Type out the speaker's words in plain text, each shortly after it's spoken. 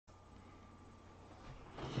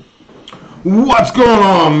What's going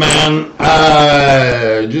on, man?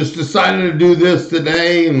 Just decided to do this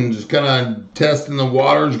today and just kind of testing the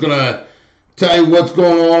waters. Gonna tell you what's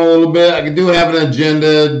going on a little bit. I do have an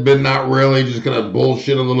agenda, but not really. Just gonna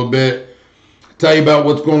bullshit a little bit. Tell you about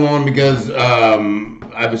what's going on because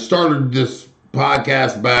I've started this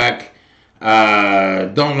podcast back.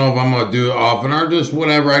 Don't know if I'm gonna do it often or just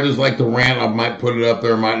whatever. I just like to rant. I might put it up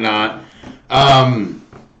there, might not.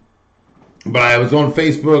 But I was on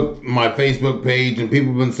Facebook, my Facebook page, and people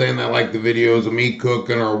have been saying that like the videos of me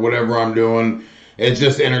cooking or whatever I'm doing. It's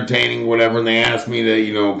just entertaining, whatever. And they asked me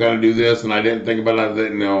to, kind of do this, and I didn't think about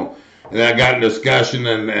it, And then I got in discussion,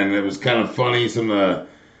 and it was kind of funny. Some of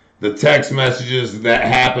the text messages that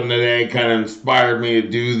happened today kind of inspired me to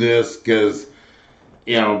do this because,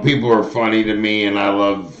 people are funny to me, and I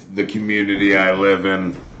love the community I live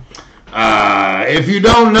in. If you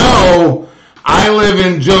don't know, I live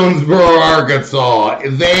in Jonesboro, Arkansas.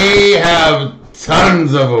 They have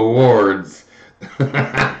tons of awards.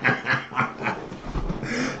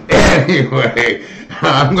 Anyway,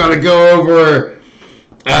 I'm going to go over...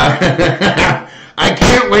 I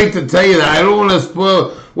can't wait to tell you that. I don't want to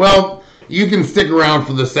spoil... Well, you can stick around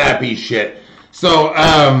for the sappy shit. So,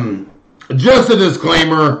 just a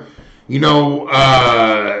disclaimer.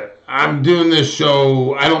 I'm doing this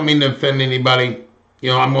show. I don't mean to offend anybody.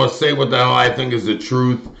 I'm going to say what the hell I think is the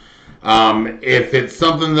truth. If it's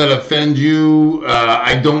something that offends you,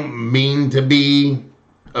 I don't mean to be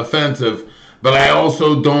offensive, but I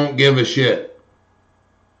also don't give a shit.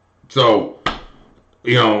 So,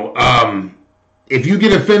 if you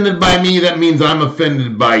get offended by me, that means I'm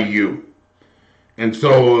offended by you. And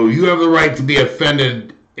so you have the right to be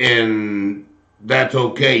offended, and that's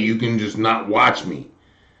okay. You can just not watch me.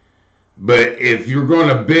 But if you're going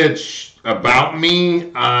to bitch about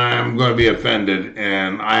me, I'm going to be offended,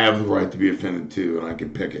 and I have the right to be offended too, and I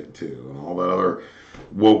can pick it too, and all that other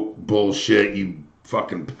woke bullshit, you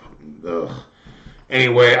fucking, ugh.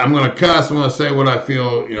 Anyway, I'm going to cuss, I'm going to say what I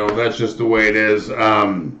feel, that's just the way it is.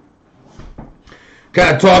 Kind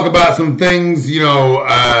of talk about some things,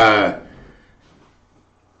 that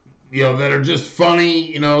are just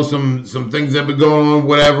funny, some things that have been going on,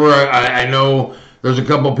 whatever. I know there's a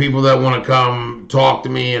couple people that want to come talk to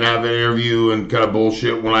me and have an interview and kind of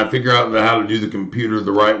bullshit. When I figure out how to do the computer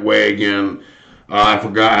the right way again, I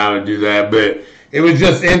forgot how to do that. But it was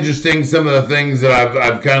just interesting, some of the things that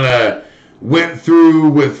I've kind of went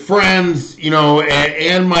through with friends,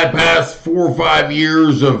 and my past 4 or 5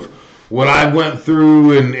 years of what I went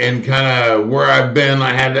through and kind of where I've been.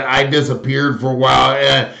 I disappeared for a while.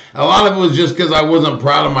 And a lot of it was just because I wasn't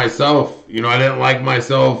proud of myself. I didn't like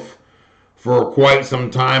myself. For quite some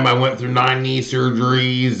time, I went through 9 knee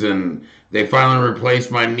surgeries, and they finally replaced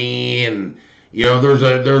my knee. And anything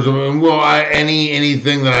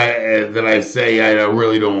that I say, I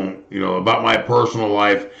really don't, about my personal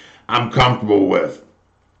life, I'm comfortable with.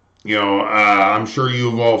 I'm sure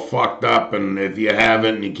you've all fucked up, and if you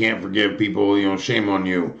haven't and you can't forgive people, shame on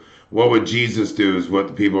you. What would Jesus do? Is what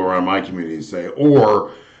the people around my community say,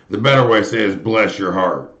 or the better way to say is bless your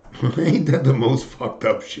heart. Ain't that the most fucked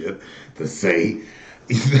up shit to say?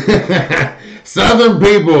 Southern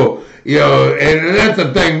people, and that's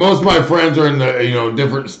the thing. Most of my friends are in the,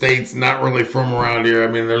 different states, not really from around here. I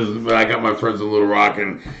mean, I got my friends in Little Rock,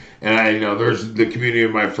 and there's the community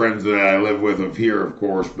of my friends that I live with of here, of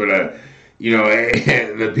course. But,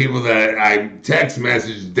 the people that I text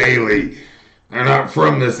message daily are not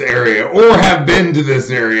from this area or have been to this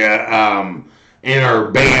area, and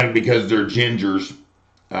are banned because they're gingers.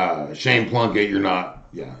 Shane Plunkett, you're not.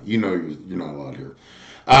 Yeah, you're not allowed here.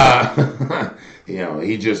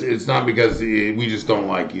 It's not because we just don't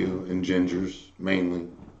like you and gingers mainly.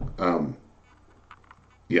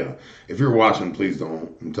 Yeah, if you're watching, please don't,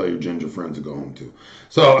 and tell your ginger friends to go home too.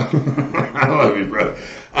 So I love you, brother.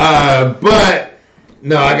 But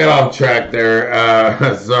no, I got off track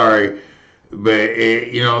there. Sorry, but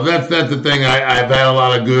that's the thing. I've had a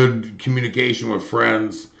lot of good communication with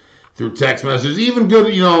friends through text messages, even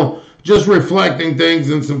good, just reflecting things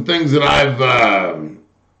and some things that I've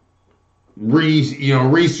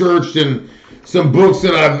researched, and some books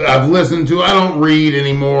that I've listened to. I don't read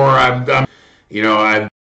anymore. I've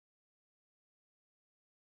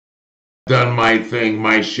done my thing,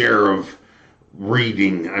 my share of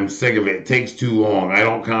reading. I'm sick of it. It takes too long. I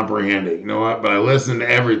don't comprehend it. You know what? But I listen to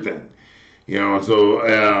everything.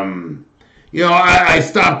 I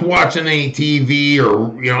stopped watching any TV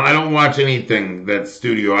or, I don't watch anything that's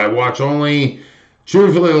studio. I watch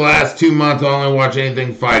truthfully, the last 2 months, I only watch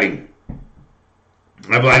anything fighting.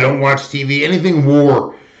 I don't watch TV, anything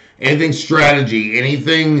war, anything strategy,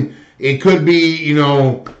 anything, it could be,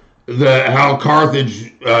 how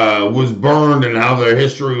Carthage was burned and how their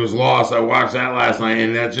history was lost. I watched that last night,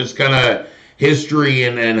 and that's just kind of history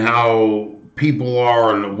and how people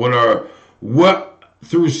are and what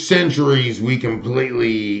through centuries we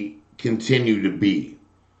completely continue to be.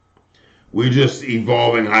 We're just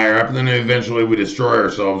evolving higher up, and then eventually we destroy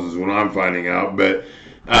ourselves, is what I'm finding out. But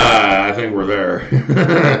I think we're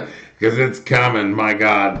there because it's coming. My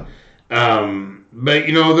God. But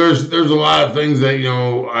there's a lot of things that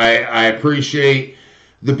I appreciate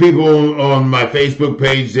the people on my Facebook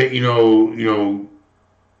page that you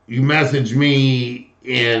message me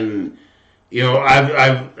and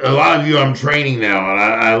I've a lot of you I'm training now, and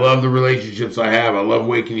I love the relationships I have. I love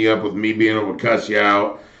waking you up with me being able to cuss you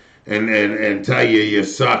out and tell you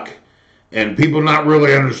suck. And people not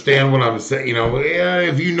really understand what I'm saying.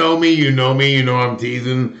 If you know me, you know I'm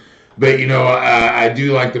teasing. But, I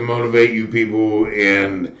do like to motivate you people.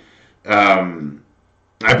 And I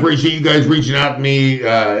appreciate you guys reaching out to me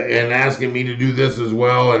and asking me to do this as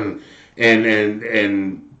well. And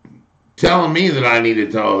telling me that I need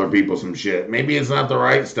to tell other people some shit. Maybe it's not the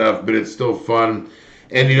right stuff, but it's still fun.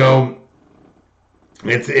 And,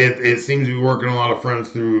 it seems to be working. A lot of friends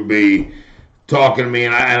through be talking to me,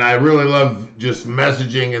 and I really love just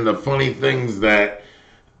messaging and the funny things that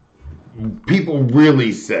people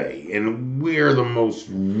really say. And we're the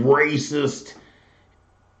most racist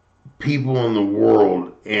people in the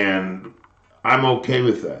world, and I'm okay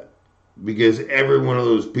with that because every one of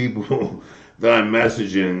those people that I'm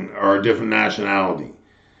messaging are a different nationality.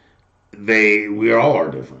 We all are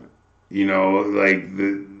different. You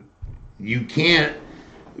can't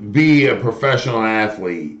be a professional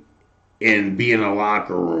athlete and be in a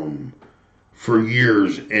locker room for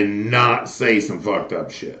years and not say some fucked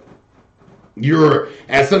up shit.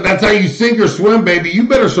 That's how you sink or swim, baby. You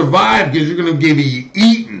better survive because you're going to be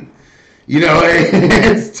eaten.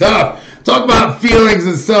 It's tough. Talk about feelings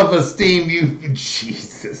and self-esteem.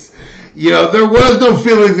 Jesus. There was no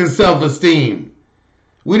feelings and self-esteem.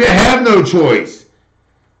 We didn't have no choice.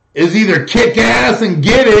 It's either kick ass and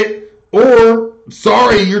get it, or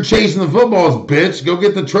sorry, you're chasing the footballs, bitch. Go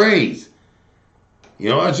get the trays.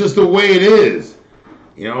 That's just the way it is.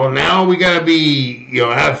 Now we gotta be,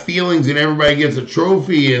 have feelings, and everybody gets a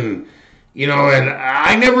trophy, and and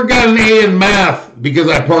I never got an A in math because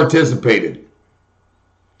I participated.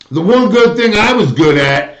 The one good thing I was good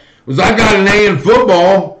at was I got an A in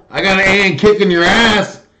football. I got an A in kicking your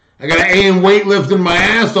ass. I got an A in weightlifting my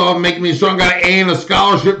ass off, making me strong. Got an A in a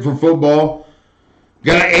scholarship for football.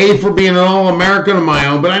 Got an A for being an All-American of my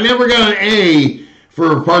own, but I never got an A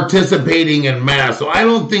for participating in math. So I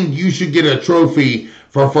don't think you should get a trophy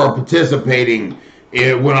for participating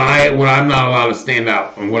when I'm not allowed to stand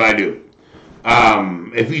out in what I do.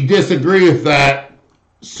 If you disagree with that,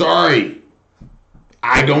 sorry.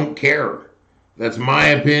 I don't care. That's my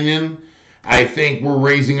opinion. I think we're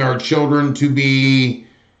raising our children to be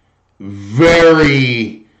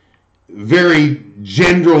very, very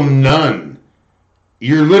gender none.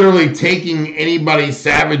 You're literally taking anybody's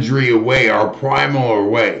savagery away, our primal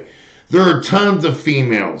away. There are tons of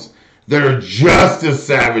females that are just as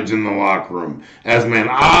savage in the locker room as men.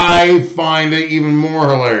 I find it even more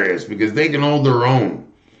hilarious because they can hold their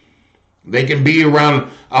own. They can be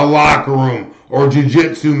around a locker room or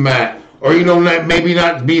jiu-jitsu mat, or maybe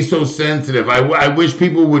not be so sensitive. I wish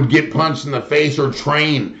people would get punched in the face or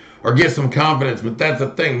train or get some confidence, but that's the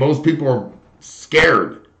thing. Most people are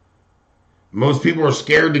scared. Most people are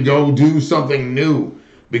scared to go do something new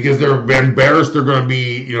because they're embarrassed they're going to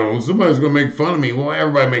be, somebody's going to make fun of me. Well,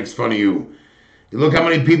 everybody makes fun of you. Look how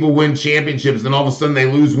many people win championships and all of a sudden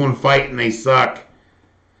they lose one fight and they suck.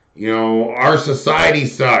 Our society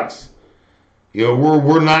sucks.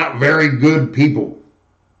 We're not very good people.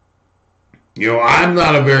 I'm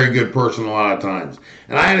not a very good person a lot of times.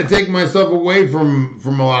 And I had to take myself away from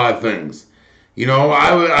a lot of things.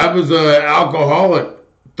 I was an alcoholic.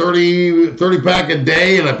 30 pack a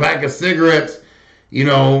day and a pack of cigarettes,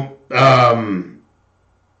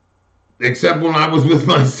 except when I was with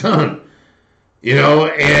my son,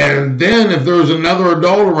 and then if there was another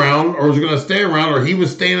adult around or was going to stay around or he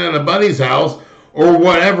was staying at a buddy's house or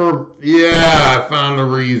whatever, I found a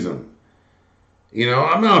reason.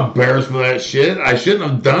 I'm not embarrassed for that shit. I shouldn't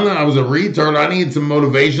have done it. I was a retard. I needed some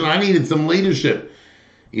motivation. I needed some leadership.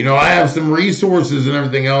 I have some resources and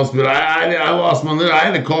everything else, but I lost my leader. I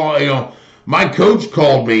had to call, my coach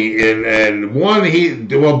called me, and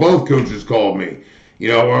both coaches called me,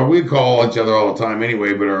 or we call each other all the time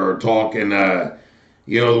anyway, but are talking, the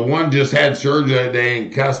one just had surgery that day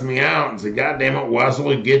and cussed me out and said, God damn it,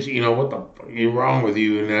 Wessel, it gets you, what the fuck is wrong with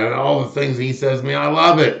you? And all the things he says to me, I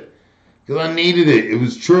love it. because I needed it. It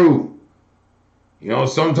was true. You know,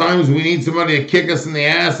 sometimes we need somebody to kick us in the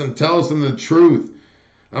ass and tell us the truth.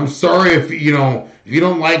 I'm sorry if you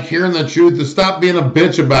don't like hearing the truth, to stop being a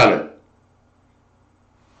bitch about it.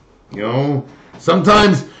 You know,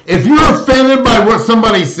 sometimes if you're offended by what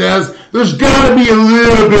somebody says, there's got to be a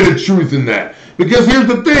little bit of truth in that. Because here's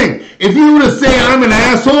the thing, if you were to say I'm an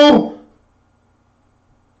asshole,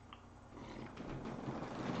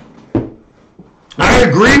 I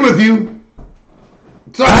agree with you.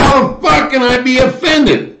 So how the fuck can I be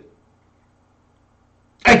offended?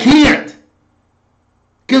 I can't.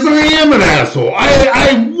 Because I am an asshole.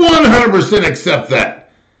 I 100% accept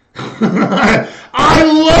that. I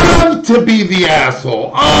love to be the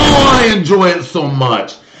asshole. Oh, I enjoy it so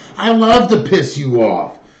much. I love to piss you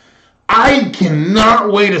off. I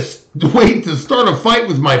cannot wait to start a fight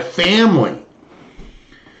with my family.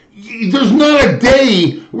 There's not a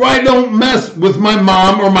day where I don't mess with my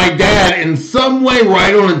mom or my dad in some way where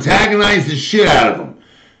I don't antagonize the shit out of them.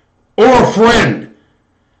 Or a friend.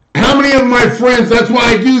 How many of my friends, that's why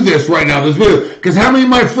I do this right now, this video, because how many of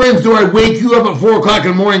my friends do I wake you up at 4 o'clock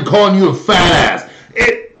in the morning calling you a fat ass?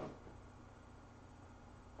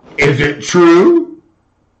 Is it true?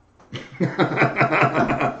 Is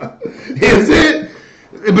it?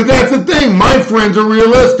 But that's the thing, my friends are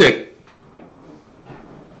realistic.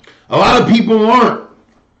 A lot of people aren't.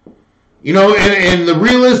 You know, and the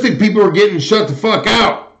realistic people are getting shut the fuck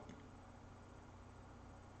out.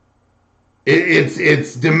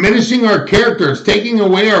 It's diminishing our character. It's taking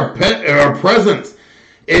away our presence.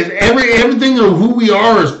 Everything of who we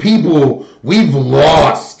are as people, we've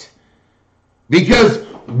lost. Because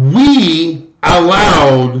we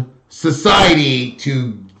allowed society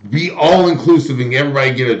to be all-inclusive and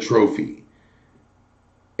everybody get a trophy.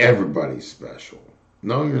 Everybody's special.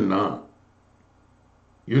 No, you're not.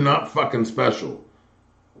 You're not fucking special.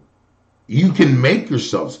 You can make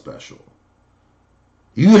yourself special.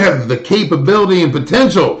 You have the capability and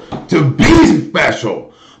potential to be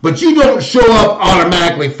special, but you don't show up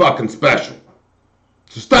automatically fucking special.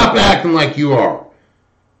 So stop acting like you are.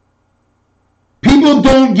 People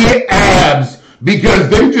don't get abs because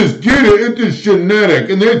they just get it. It's genetic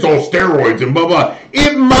and it's all steroids and blah blah.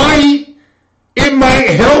 It might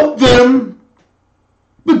help them.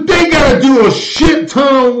 But they gotta do a shit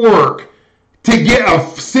ton of work to get a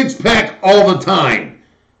six-pack all the time.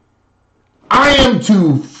 I am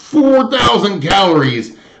to 4,000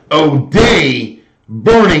 calories a day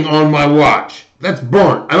burning on my watch. That's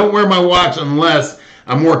burnt. I don't wear my watch unless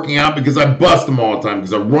I'm working out because I bust them all the time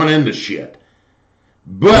because I run into shit.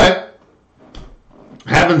 But,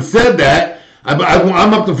 having said that,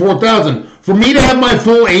 I'm up to 4,000. For me to have my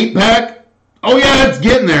full 8-pack, oh yeah, it's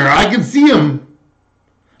getting there. I can see them.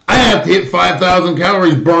 I have to hit 5,000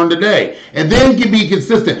 calories burned a day. And then can be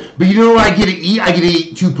consistent. But you know what I get to eat? I get to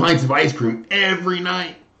eat 2 pints of ice cream every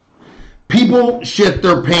night. People shit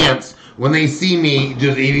their pants when they see me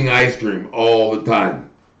just eating ice cream all the time.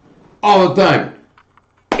 All the time.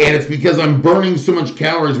 And it's because I'm burning so much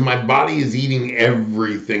calories, my body is eating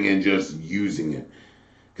everything and just using it.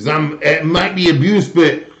 Because it might be abuse,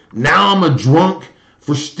 but now I'm a drunk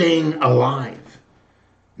for staying alive.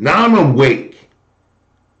 Now I'm awake.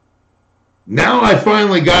 Now I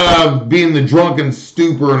finally got out of being the drunken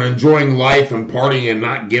stupor and enjoying life and partying and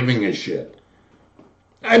not giving a shit.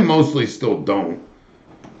 I mostly still don't.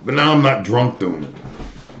 But now I'm not drunk doing it.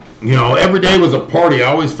 You know, every day was a party. I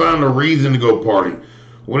always found a reason to go party.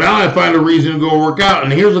 Well, now I find a reason to go work out.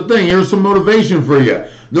 And here's the thing. Here's some motivation for you.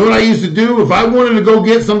 Know what I used to do? If I wanted to go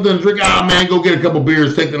get something to drink, man, go get a couple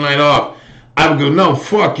beers, take the night off. I would go, no,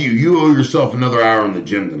 fuck you. You owe yourself another hour in the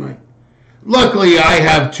gym tonight. Luckily, I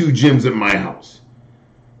have 2 gyms at my house.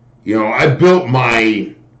 You know, I built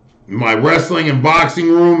my wrestling and boxing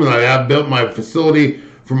room, and I built my facility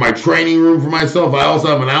for my training room for myself. I also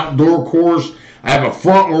have an outdoor course. I have a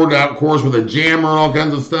front workout course with a jammer and all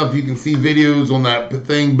kinds of stuff. You can see videos on that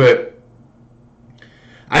thing, but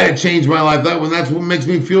I had changed my life that way. That's what makes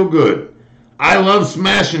me feel good. I love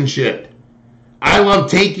smashing shit. I love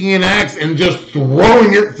taking an axe and just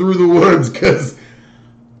throwing it through the woods because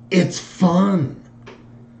it's fun.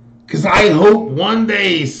 Because I hope one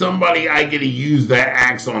day I get to use that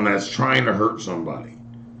axe on that's trying to hurt somebody.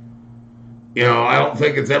 You know, I don't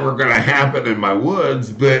think it's ever going to happen in my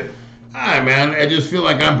woods, but, man, I just feel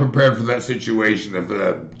like I'm prepared for that situation. If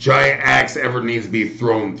a giant axe ever needs to be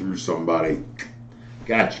thrown through somebody,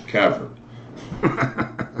 got you covered.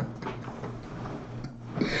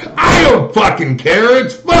 I don't fucking care.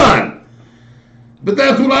 It's fun. But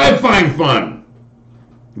that's what I find fun.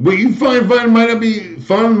 What you find fun might not be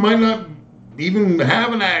fun, might not even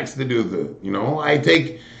have an axe to do with it. You know, I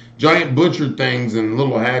take giant butcher things and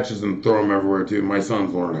little hatches and throw them everywhere too. My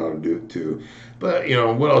son's learned how to do it too. But,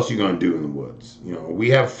 what else you going to do in the woods?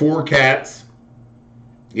 We have 4 cats.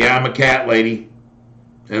 Yeah, I'm a cat lady.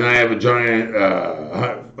 And I have a giant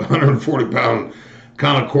 140-pound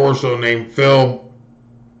Cane Corso named Phil.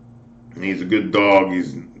 And he's a good dog.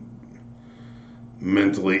 He's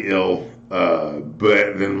mentally ill.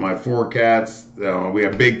 But then my 4 cats, we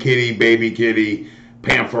have Big Kitty, Baby Kitty,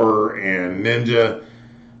 Panther, and Ninja.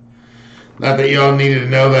 Not that y'all needed to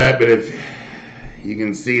know that, but if you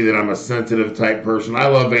can see that I'm a sensitive type person. I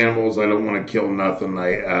love animals. I don't want to kill nothing.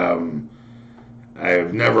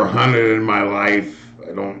 I've never hunted in my life.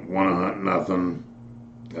 I don't want to hunt nothing.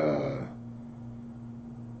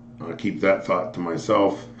 I'll keep that thought to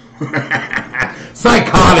myself.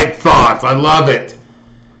 Psychotic thoughts. I love it.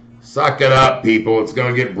 Suck it up, people. It's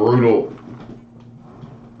going to get brutal.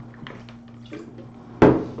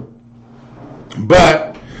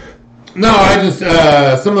 But, no, I just,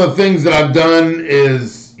 some of the things that I've done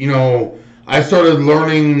is, I started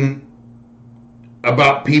learning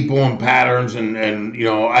about people and patterns and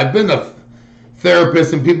I've been a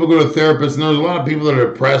therapist, and people go to therapists, and there's a lot of people that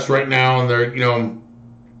are depressed right now, and they're, and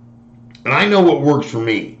I know what works for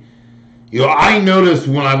me. I noticed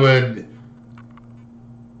when I would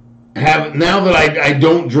have, now that I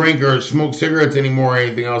don't drink or smoke cigarettes anymore or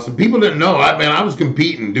anything else, and people didn't know, I was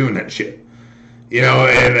competing doing that shit. And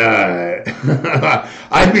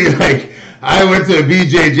I'd be like, I went to a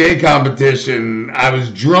BJJ competition, I was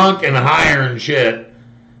drunk and higher and shit,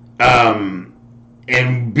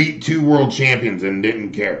 and beat 2 world champions and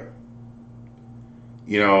didn't care.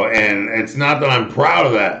 And it's not that I'm proud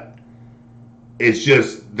of that. It's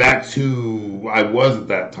just, that's who I was at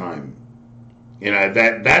that time. And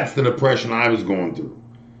that's the depression I was going through.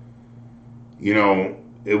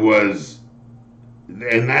 It was,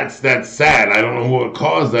 and that's sad. I don't know what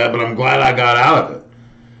caused that, but I'm glad I got out of it.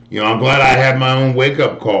 I'm glad I had my own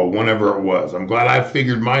wake-up call whenever it was. I'm glad I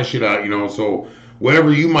figured my shit out, so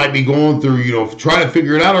whatever you might be going through, try to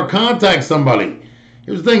figure it out or contact somebody.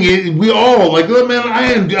 Here's the thing, we all, man,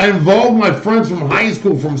 I involved my friends from high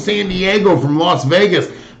school, from San Diego, from Las Vegas,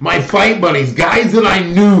 my fight buddies, guys that I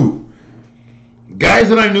knew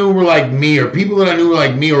were like me, or people that I knew were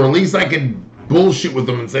like me, or at least I could bullshit with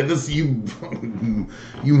them and say, this, you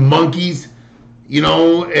monkeys,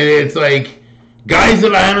 and it's like, guys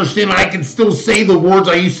that I understand, I can still say the words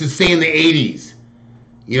I used to say in the 80s.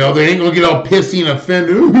 They ain't gonna get all pissy and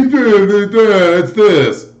offended. It's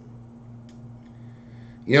this.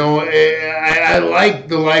 I like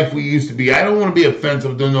the life we used to be. I don't want to be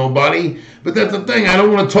offensive to nobody, but that's the thing. I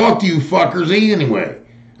don't want to talk to you fuckers anyway.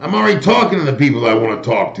 I'm already talking to the people I want to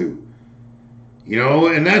talk to.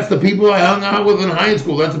 And that's the people I hung out with in high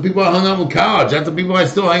school. That's the people I hung out with in college. That's the people I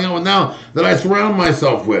still hang out with now that I surround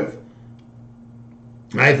myself with.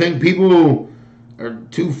 I think people are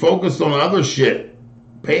too focused on other shit.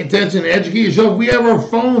 Pay attention, educate yourself. We have our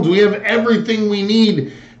phones. We have everything we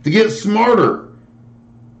need to get smarter.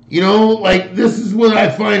 This is what I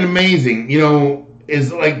find amazing, is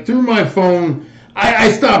through my phone,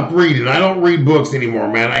 I stopped reading. I don't read books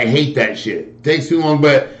anymore, man. I hate that shit. It takes too long,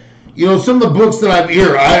 but, some of the books that I've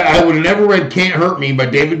here, I would have never read Can't Hurt Me by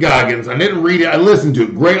David Goggins. I didn't read it. I listened to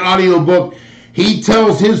it. Great audio book. He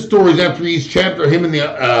tells his stories after each chapter.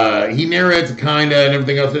 He narrates kind of and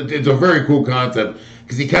everything else. It's a very cool concept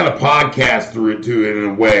because he kind of podcasts through it too, in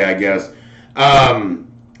a way, I guess.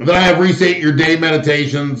 Then I have Reset Your Day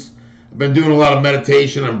meditations. I've been doing a lot of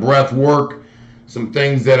meditation and breath work. Some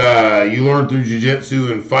things that you learn through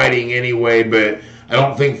jiu-jitsu and fighting anyway, but I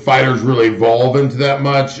don't think fighters really evolve into that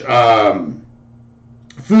much.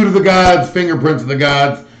 Food of the Gods, Fingerprints of the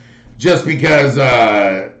Gods, just because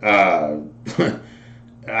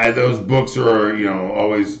those books are,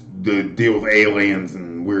 always deal with aliens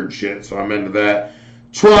and weird shit, so I'm into that.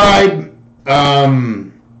 Tribe,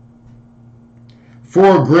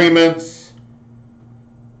 4 Agreements.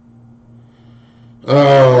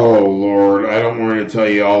 Oh, Lord, I don't want to tell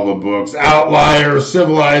you all the books. Outliers,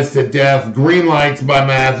 Civilized to Death, Green Lights by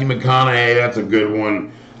Matthew McConaughey, that's a good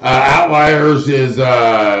one. Outliers is,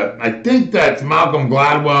 I think that's Malcolm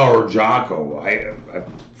Gladwell or Jocko. I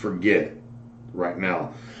forget right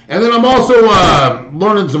now. And then I'm also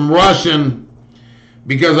learning some Russian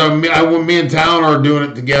because me and Talon are doing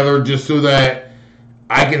it together just so that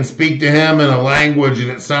I can speak to him in a language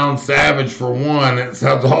and it sounds savage for one. It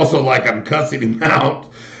sounds also like I'm cussing him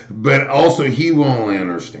out, but also he will only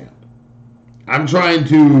understand. I'm trying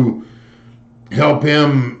to help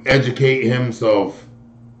him educate himself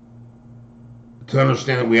to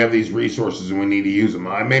understand that we have these resources and we need to use them.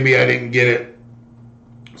 Maybe I didn't get it.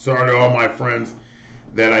 Sorry to all my friends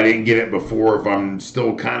that I didn't get it before. If I'm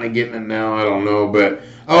still kind of getting it now, I don't know. But,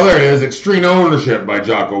 oh, there it is. Extreme Ownership by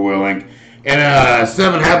Jocko Willink. And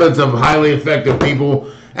 7 Habits of Highly Effective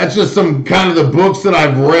People. That's just some kind of the books that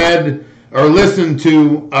I've read or listened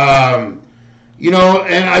to. And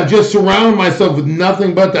I've just surrounded myself with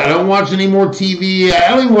nothing but that. I don't watch any more TV. I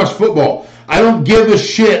don't even watch football. I don't give a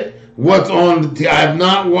shit what's on the TV. I have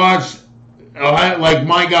not watched,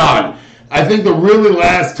 my God. I think the really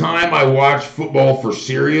last time I watched football for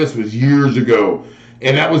serious was years ago.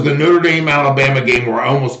 And that was the Notre Dame-Alabama game where I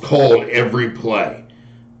almost called every play.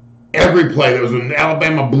 Every play. That was when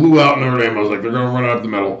Alabama blew out Notre Dame. I was like, they're going to run it up the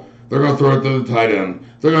middle. They're going to throw it to the tight end.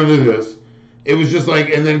 They're going to do this. It was just like,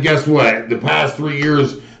 and then guess what? The past 3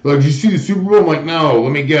 years, like, did you see the Super Bowl? I'm like, no,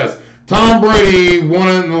 let me guess. Tom Brady won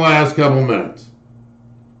it in the last couple minutes.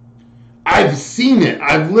 I've seen it.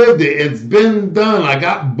 I've lived it. It's been done. I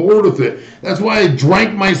got bored with it. That's why I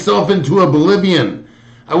drank myself into oblivion.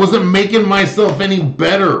 I wasn't making myself any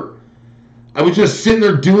better. I was just sitting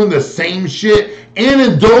there doing the same shit and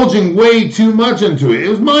indulging way too much into it. It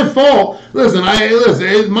was my fault. Listen,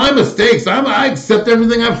 it's my mistakes. I accept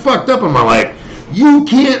everything I've fucked up in my life. You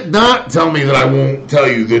can't not tell me that I won't tell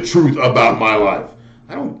you the truth about my life.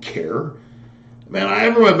 I don't care. Man,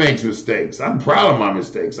 everyone makes mistakes. I'm proud of my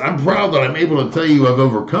mistakes. I'm proud that I'm able to tell you I've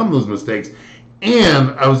overcome those mistakes and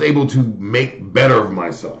I was able to make better of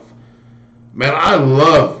myself. Man, I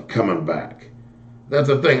love coming back. That's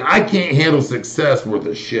the thing. I can't handle success worth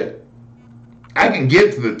a shit. I can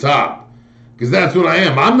get to the top because that's what I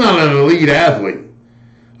am. I'm not an elite athlete.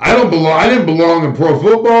 I didn't belong in pro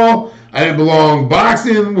football. I didn't belong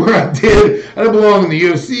boxing where I did. I didn't belong in the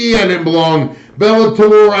UFC. I didn't belong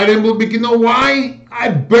Bellator. You know why? I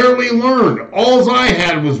barely learned. All I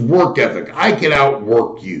had was work ethic. I could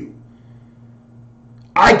outwork you.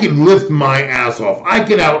 I could lift my ass off. I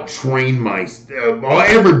could out-train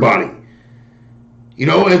everybody.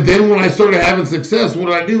 And then when I started having success, what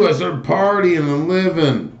did I do? I started partying and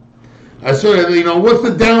living. I started, what's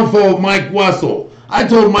the downfall of Mike Wessel? I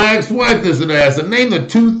told my ex-wife this today. I said, name the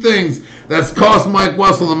 2 things that's cost Mike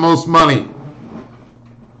Wessel the most money.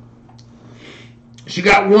 She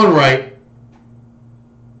got one right.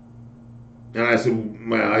 And I said,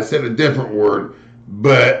 well, I said a different word.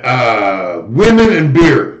 But women and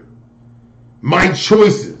beer. My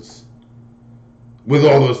choices with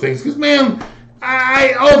all those things. Because, man,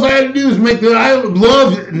 all I had to do is I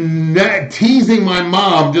loved teasing my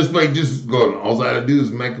mom just going, all I had to do is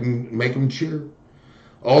make them cheer.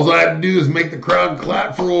 All I had to do is make the crowd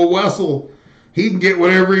clap for old Wessel. He can get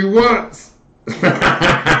whatever he wants.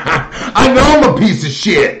 I know I'm a piece of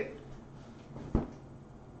shit.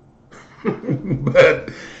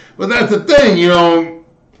 but that's the thing,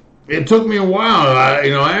 it took me a while.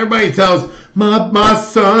 Everybody tells my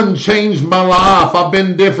son changed my life. I've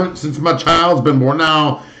been different since my child's been born.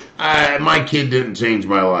 Now, my kid didn't change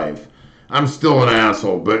my life. I'm still an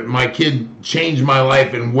asshole, but my kid changed my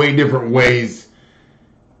life in way different ways.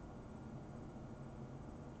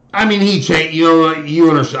 I mean, he changed, you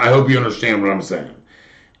understand. I hope you understand what I'm saying.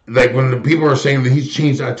 Like when the people are saying that he's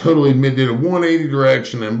changed, I totally admit it, a 180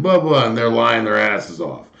 direction and blah, blah, and they're lying their asses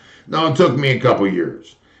off. No, it took me a couple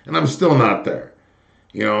years, and I'm still not there.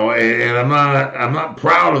 And I'm not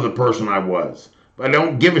proud of the person I was, but I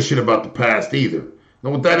don't give a shit about the past either. Know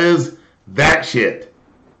what that is? That shit.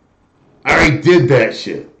 I already did that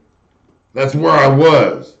shit. That's where I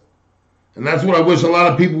was. And that's what I wish a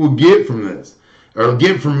lot of people would get from this. Or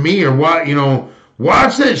get from me, or what,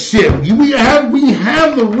 watch that shit. We have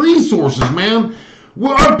the resources, man.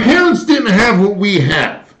 Well, our parents didn't have what we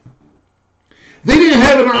have. They didn't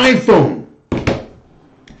have an iPhone.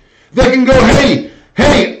 They can go, hey,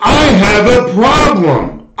 I have a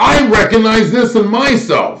problem. I recognize this in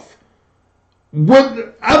myself.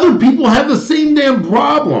 What other people have the same damn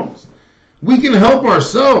problems. We can help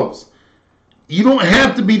ourselves. You don't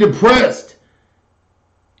have to be depressed.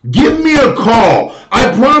 Give me a call.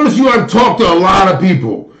 I promise you I've talked to a lot of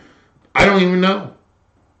people. I don't even know.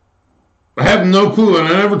 I have no clue, and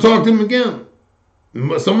I never talked to them again.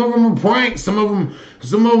 Some of them are pranks. Some of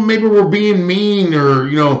them maybe were being mean, or,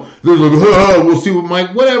 they're like, we'll see what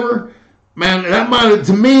Mike, whatever. Man, that might,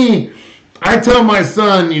 to me, I tell my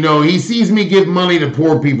son, he sees me give money to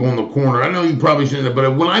poor people in the corner. I know you probably shouldn't,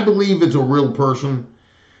 but when I believe it's a real person,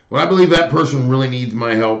 when I believe that person really needs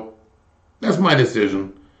my help, that's my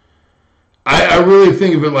decision. I really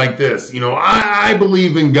think of it like this. I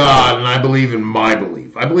believe in God, and I believe in my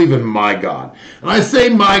belief. I believe in my God. And I say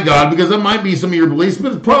my God because that might be some of your beliefs,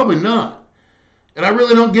 but it's probably not. And I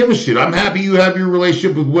really don't give a shit. I'm happy you have your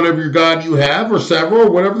relationship with whatever your God you have, or several,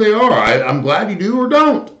 or whatever they are. I'm glad you do or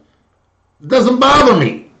don't. It doesn't bother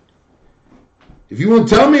me. If you want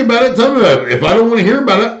to tell me about it, tell me about it. If I don't want to hear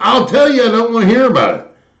about it, I'll tell you I don't want to hear about it.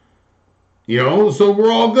 You know, so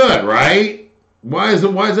we're all good, right? Why does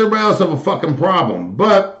everybody else have a fucking problem?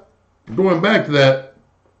 But going back to that,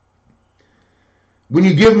 when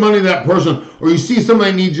you give money to that person, or you see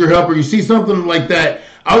somebody needs your help, or you see something like that,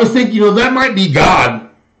 I always think, you know, that might be God.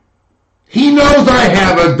 He knows I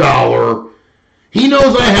have $1. He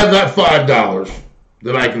knows I have that $5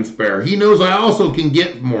 that I can spare. He knows I also can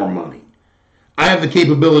get more money. I have the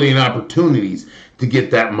capability and opportunities to get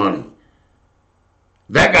that money.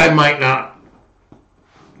 That guy might not.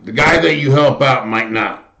 The guy that you help out might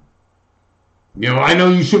not. You know, I know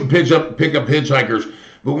you shouldn't pick up hitchhikers,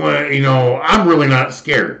 but when, you know, I'm really not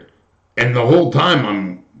scared. And the whole time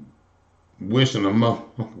I'm wishing a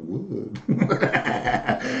motherfucker would.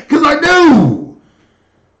 Because I do.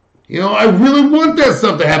 You know, I really want that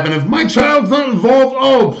stuff to happen. If my child's not involved,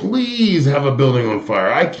 oh, please have a building on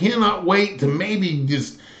fire. I cannot wait to maybe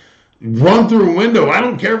just run through a window. I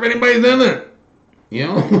don't care if anybody's in it. You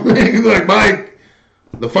know, like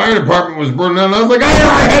the fire department was burning down. I was like, I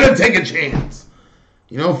had to take a chance.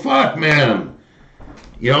 You know, fuck, man.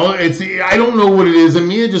 You know, I don't know what it is in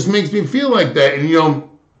me. It just makes me feel like that. And, you know,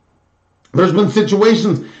 there's been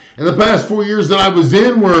situations in the past 4 years that I was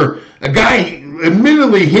in where a guy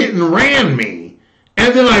admittedly hit and ran me,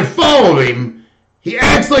 and then I followed him. He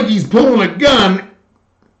acts like he's pulling a gun,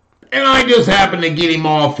 and I just happened to get him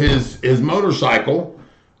off his motorcycle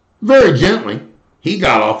very gently. He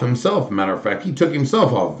got off himself, matter of fact. He took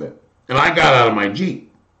himself off of it. And I got out of my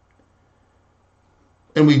Jeep.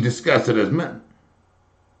 And we discussed it as men.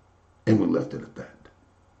 And we left it at that.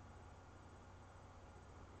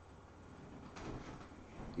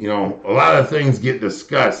 You know, a lot of things get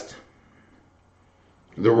discussed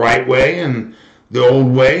the right way and the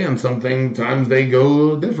old way, and sometimes they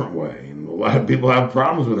go a different way. And a lot of people have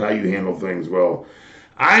problems with how you handle things. Well,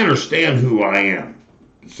 I understand who I am.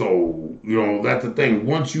 So, you know, that's the thing.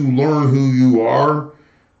 Once you learn who you are,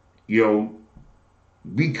 you know,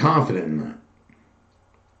 be confident in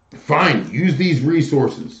that. Fine, use these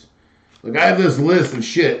resources. Like, I have this list of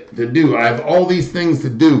shit to do. I have all these things to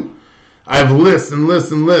do. I have lists and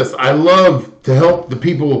lists and lists. I love to help the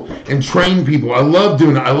people and train people. I love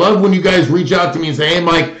doing it. I love when you guys reach out to me and say, hey,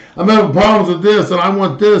 Mike, I'm having problems with this, and I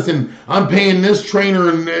want this, and I'm paying this trainer,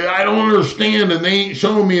 and I don't understand, and they ain't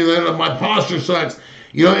showing me that my posture sucks.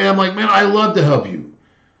 You know, and I'm like, man, I love to help you.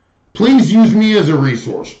 Please use me as a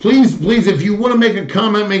resource. Please, if you want to make a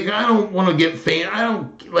comment, I don't want to get I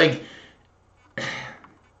don't, like,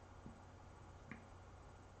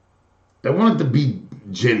 I want it to be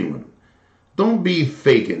genuine. Don't be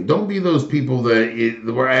faking. Don't be those people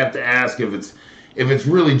where I have to ask if it's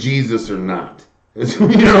really Jesus or not.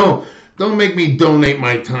 You know, don't make me donate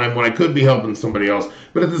my time when I could be helping somebody else.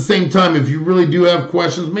 But at the same time, if you really do have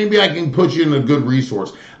questions, maybe I can put you in a good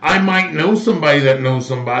resource. I might know somebody that knows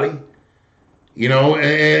somebody. You know,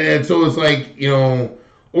 and so it's like, you know,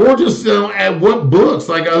 or just at what books.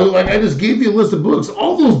 Like I just gave you a list of books.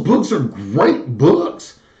 All those books are great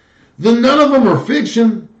books. None of them are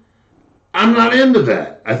fiction. I'm not into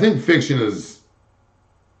that. I think fiction is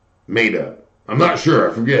made up. I'm not sure.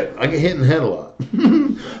 I forget. I get hit in the head a lot.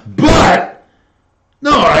 But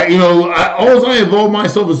no, all I involve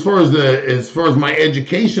myself as far as my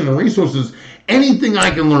education and resources. Anything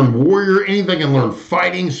I can learn warrior, anything I can learn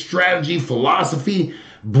fighting, strategy, philosophy,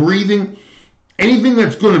 breathing, anything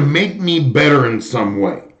that's going to make me better in some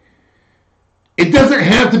way. It doesn't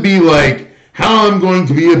have to be like how I'm going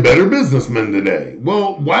to be a better businessman today.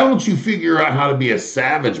 Well, why don't you figure out how to be a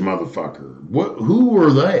savage motherfucker? Who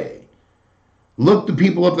were they? Look the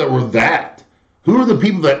people up that were that. Who are the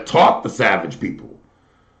people that taught the savage people?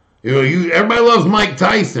 You know, everybody loves Mike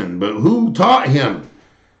Tyson, but who taught him?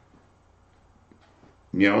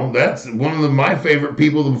 You know, that's one of my favorite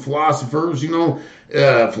people, the philosophers,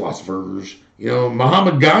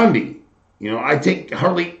 Muhammad Gandhi. You know, I take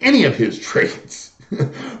hardly any of his traits.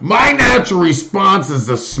 My natural response is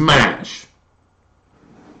to smash.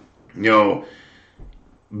 You know,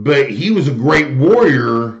 but he was a great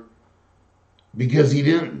warrior because he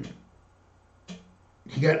didn't.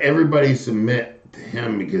 He got everybody to submit to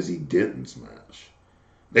him because he didn't smash.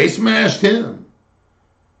 They smashed him.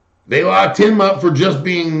 They locked him up for just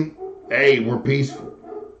being, hey, we're peaceful.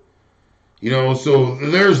 You know, so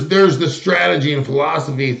there's the strategy and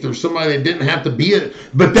philosophy if there's somebody that didn't have to be it.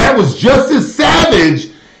 But that was just as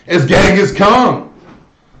savage as Genghis Khan.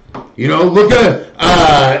 You know, look at,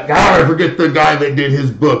 I forget the guy that did his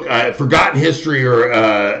book, Forgotten History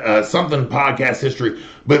or something podcast history,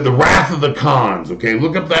 but The Wrath of the Khans, okay?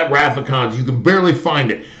 Look up that Wrath of Khans. You can barely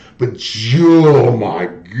find it. But oh my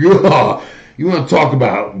God, you want to talk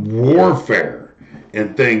about warfare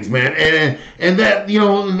and things, man. And that, you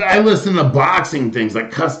know, I listen to boxing things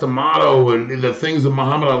like Customato and the things that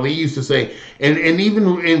Muhammad Ali used to say. And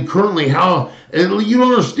even in currently how, you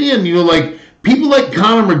don't understand, you know, like people like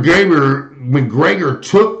Conor McGregor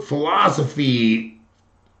took philosophy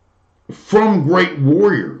from great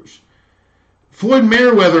warriors. Floyd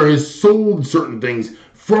Mayweather has sold certain things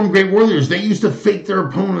from great warriors. They used to fake their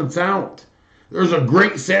opponents out. There's a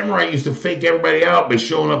great samurai used to fake everybody out by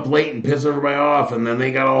showing up late and piss everybody off, and then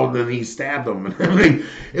then he stabbed them and everything.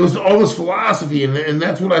 It was all this philosophy, and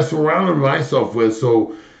that's what I surrounded myself with.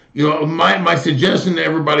 So, you know, my suggestion to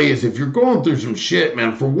everybody is, if you're going through some shit,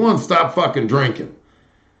 man, for one, stop fucking drinking.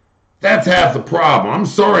 That's half the problem. I'm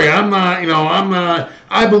sorry,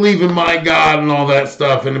 I believe in my God and all that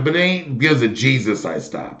stuff, but it ain't because of Jesus I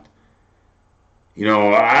stopped. You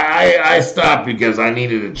know, I stopped because I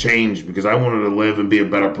needed to change, because I wanted to live and be a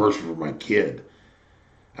better person for my kid.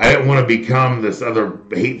 I didn't want to become this other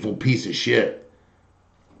hateful piece of shit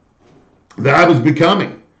that I was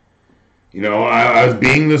becoming. You know, I was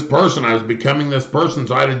being this person. I was becoming this person,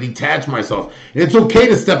 so I had to detach myself. And it's okay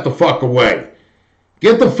to step the fuck away.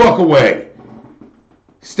 Get the fuck away.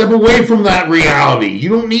 Step away from that reality. You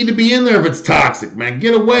don't need to be in there if it's toxic, man.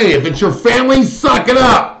 Get away. If it's your family, suck it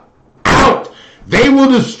up. Out. They will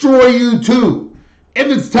destroy you too if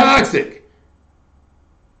it's toxic.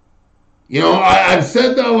 You know, I've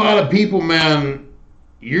said to a lot of people, man,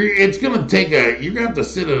 you're gonna have to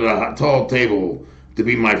sit at a tall table to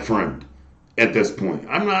be my friend at this point.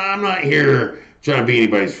 I'm not here trying to be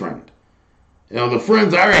anybody's friend. You know, the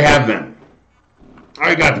friends, I already have them. I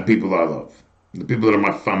already got the people I love. The people that are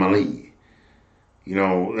my family. You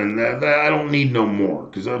know, and that I don't need no more.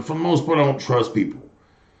 Because for the most part, I don't trust people.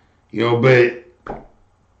 You know, but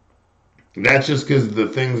that's just because of the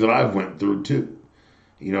things that I've went through too.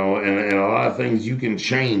 You know, and a lot of things you can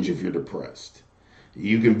change if you're depressed.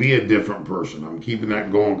 You can be a different person. I'm keeping that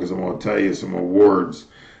going because I'm going to tell you some awards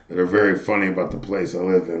that are very funny about the place I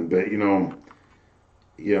live in. But, you know,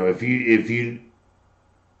 if you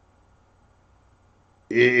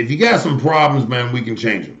got some problems, man, we can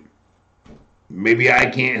change them. Maybe I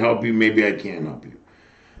can't help you. Maybe I can help you.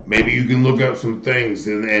 Maybe you can look up some things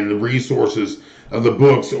and the resources of the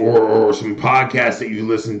books or some podcasts that you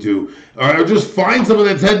listen to, or just find someone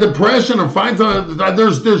that's had depression, or find someone.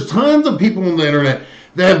 There's tons of people on the internet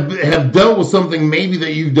that have dealt with something maybe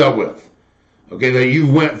that you dealt with, okay, that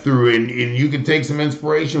you went through, and you can take some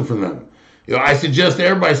inspiration from them. You know, I suggest to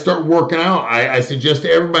everybody start working out. I suggest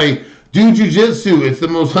to everybody do jujitsu. It's the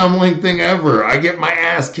most humbling thing ever. I get my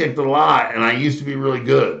ass kicked a lot, and I used to be really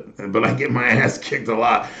good, but I get my ass kicked a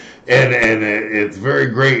lot. And it's very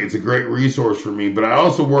great. It's a great resource for me. But I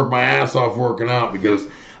also work my ass off working out because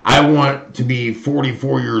I want to be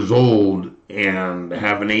 44 years old and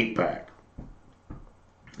have an 8-pack.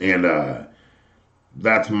 And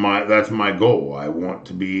that's my goal. I want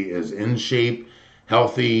to be as in shape,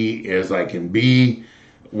 healthy as I can be.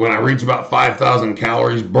 When I reach about 5,000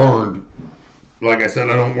 calories burned, like I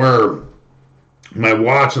said, I don't wear my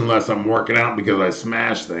watch unless I'm working out because I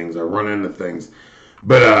smash things. I run into things.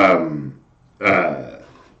 But I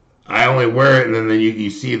only wear it, and then you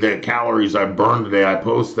see the calories I burned today. I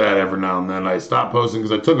post that every now and then. I stopped posting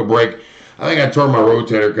because I took a break. I think I tore my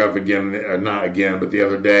rotator cuff again, not again, but the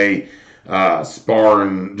other day,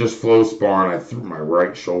 sparring, just flow sparring. I threw my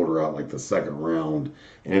right shoulder out like the second round,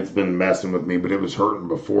 and it's been messing with me, but it was hurting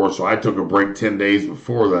before, so I took a break 10 days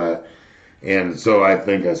before that, and so I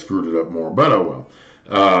think I screwed it up more, but oh well.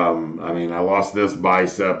 I mean, I lost this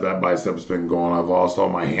bicep. That bicep's been gone. I've lost all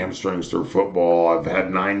my hamstrings through football. I've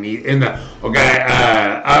had 9 knee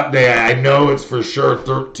update. I know it's for sure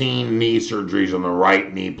 13 knee surgeries on the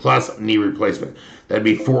right knee plus knee replacement. That'd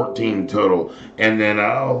be 14 total. And then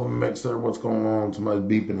mix there. What's going on? Somebody's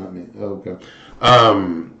beeping at me. Okay.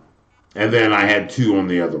 And then I had 2 on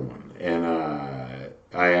the other one, and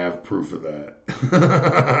I have proof of that.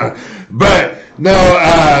 But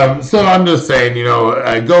no, so I'm just saying,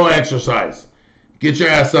 go exercise. Get your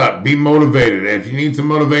ass up. Be motivated. And if you need some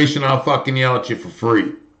motivation, I'll fucking yell at you for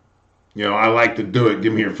free. I like to do it.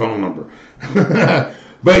 Give me your phone number.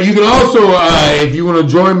 But you can also, if you want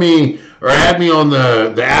to join me or add me on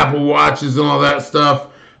the Apple Watches and all that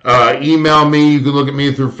stuff, email me. You can look at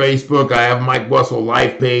me through Facebook. I have Mike Wessel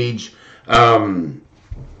Life page.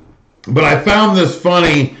 But I found this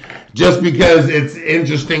funny just because it's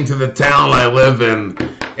interesting to the town I live in.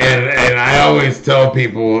 And I always tell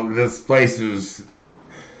people this place is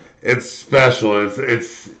It's special.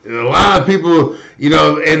 It's a lot of people, you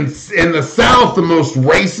know, in the South, the most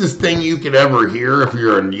racist thing you could ever hear if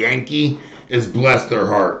you're a Yankee is bless their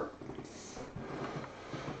heart.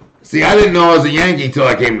 See, I didn't know I was a Yankee till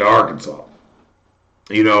I came to Arkansas.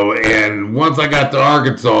 You know, and once I got to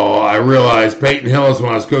Arkansas, I realized Peyton Hillis,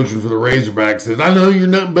 when I was coaching for the Razorbacks, says, I know you're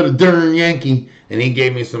nothing but a darn Yankee. And he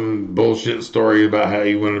gave me some bullshit story about how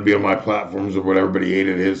he wanted to be on my platforms or whatever, but he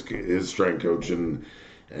hated his strength coach. And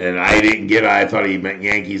I didn't get it. I thought he meant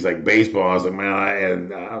Yankees like baseball. I was like,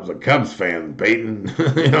 man, I was a Cubs fan, Peyton.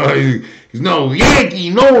 You know, he's no Yankee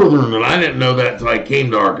Northern. And I didn't know that until I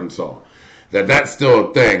came to Arkansas, that's still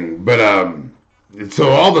a thing. But, so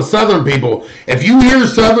all the Southern people, if you hear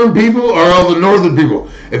Southern people, or all the Northern people,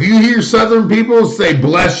 if you hear Southern people say,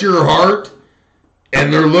 bless your heart,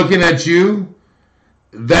 and they're looking at you,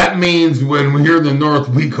 that means when we're here in the North,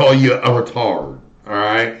 we call you a retard. All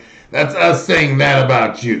right? That's us saying that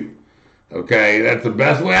about you. Okay? That's the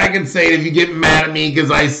best way I can say it. If you get mad at me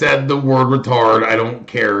because I said the word retard, I don't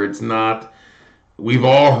care. It's not. We've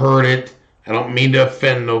all heard it. I don't mean to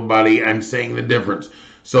offend nobody. I'm saying the difference.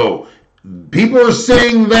 So, people are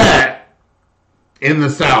saying that in the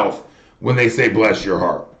South when they say bless your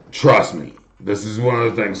heart. Trust me. This is one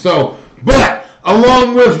of the things. So, but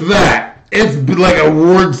along with that, it's like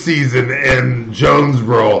award season in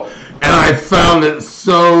Jonesboro, and I found it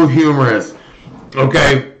so humorous.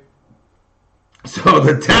 Okay, so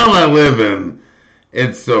the town I live in,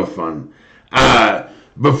 it's so fun.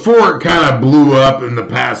 Before it kind of blew up in the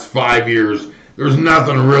past 5 years, there's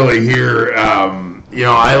nothing really here. You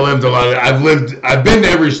know, I've been to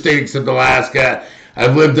every state except Alaska.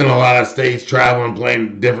 I've lived in a lot of states, traveling,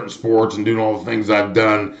 playing different sports, and doing all the things I've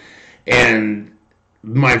done. And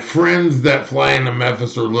my friends that fly into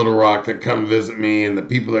Memphis or Little Rock that come visit me, and the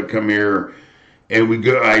people that come here, and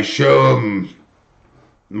I show them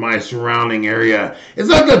my surrounding area. It's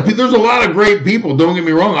not that there's a lot of great people. Don't get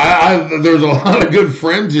me wrong. There's a lot of good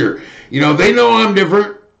friends here. You know, they know I'm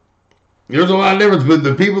different. There's a lot of difference, but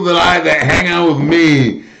the people that hang out with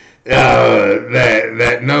me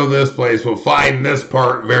that know this place will find this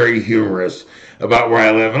part very humorous about where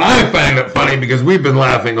I live, and I find it funny because we've been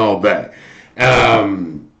laughing all day.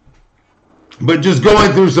 But just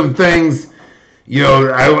going through some things, you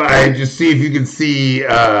know, I just see if you can see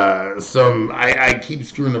some. I keep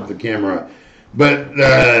screwing up the camera, but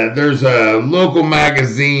there's a local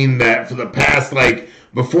magazine that for the past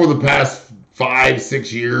before the past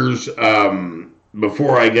 5-6 years,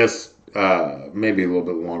 before I guess maybe a little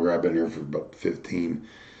bit longer. I've been here for about 15.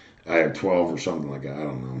 I have 12 or something like that. I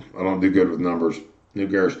don't know. I don't do good with numbers. Who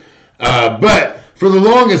cares? But for the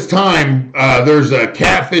longest time, there's a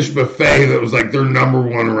catfish buffet that was like their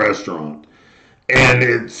 #1 restaurant. And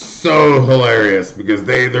it's so hilarious because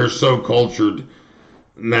they're so cultured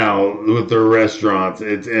now with their restaurants.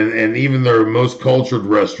 And even their most cultured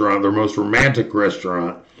restaurant, their most romantic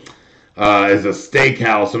restaurant, is a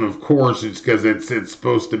steakhouse, and of course it's because it's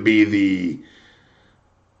supposed to be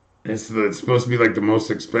it's supposed to be like the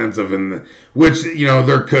most expensive, and which, you know,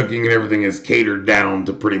 their cooking and everything is catered down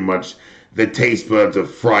to pretty much the taste buds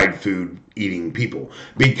of fried food eating people.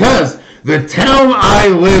 Because the town I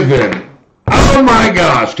live in, oh my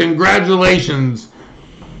gosh, congratulations,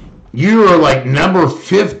 you are like number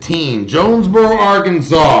 15, Jonesboro,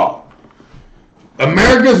 Arkansas.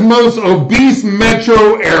 America's most obese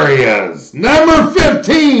metro areas. Number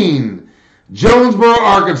 15, Jonesboro,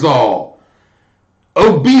 Arkansas.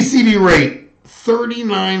 Obesity rate,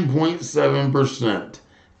 39.7%.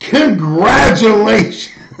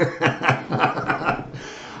 Congratulations.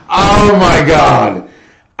 Oh my God.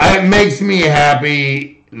 It makes me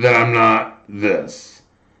happy that I'm not this.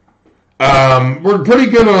 We're pretty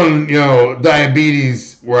good on, you know,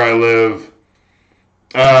 diabetes where I live.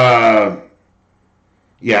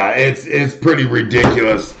 Yeah, it's pretty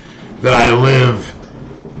ridiculous that I live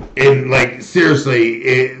in, like,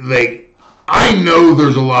 seriously, I know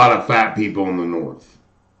there's a lot of fat people in the North.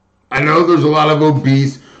 I know there's a lot of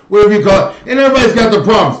obese, whatever you call it, and everybody's got their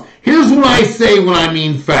problems. Here's what I say when I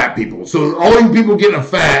mean fat people. So all you people getting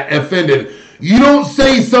offended, you don't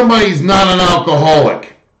say somebody's not an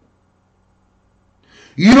alcoholic.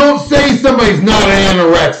 You don't say somebody's not an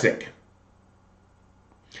anorexic.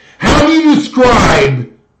 How do you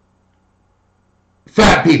describe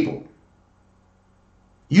fat people?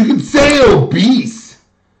 You can say obese,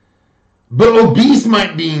 but obese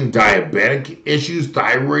might mean diabetic issues,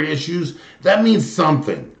 thyroid issues. That means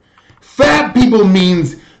something. Fat people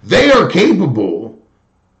means they are capable,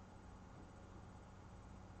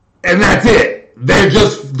 and that's it. They're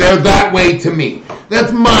that way to me.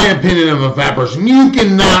 That's my opinion of a fat person. You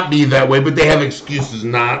cannot be that way, but they have excuses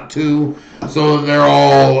not to. So they're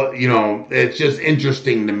all, it's just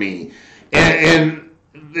interesting to me. And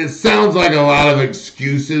it sounds like a lot of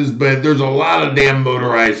excuses, but there's a lot of damn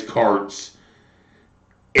motorized carts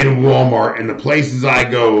in Walmart and the places I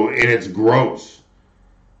go, and it's gross.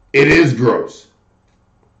 It is gross.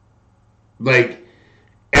 Like,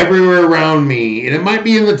 everywhere around me, and it might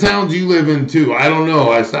be in the towns you live in too. I don't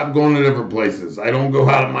know. I stopped going to different places. I don't go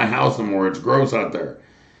out of my house anymore. It's gross out there.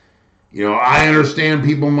 I understand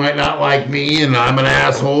people might not like me, and I'm an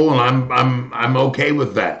asshole, and I'm okay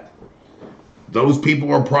with that. Those people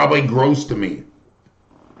are probably gross to me.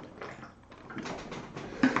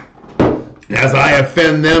 As I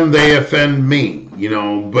offend them, they offend me,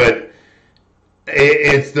 but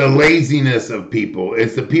it's the laziness of people.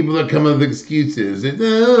 It's the people that come up with excuses. It's,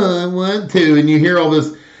 I want to, and you hear all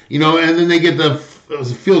this, and then they get the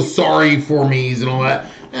feel sorry for me's and all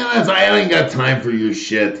that. I ain't got time for your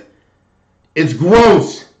shit. It's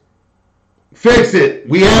gross. Fix it.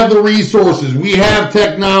 We have the resources. We have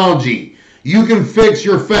technology. You can fix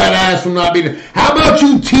your fat ass from not being... How about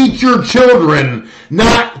you teach your children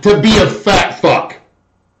not to be a fat fuck?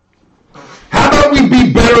 How about we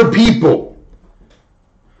be better people?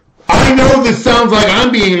 I know this sounds like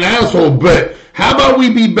I'm being an asshole, but how about we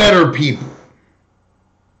be better people?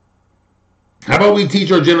 How about we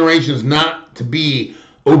teach our generations not to be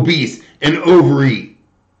obese and overeat?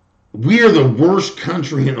 We are the worst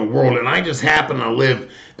country in the world, and I just happen to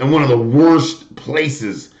live in one of the worst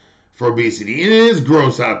places for obesity. It is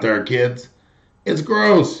gross out there, kids. It's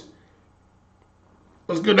gross.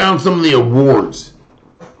 Let's go down some of the awards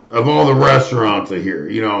of all the restaurants I hear.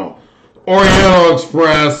 Oriental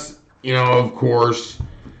Express, of course.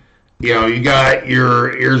 You got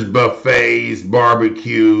your buffets,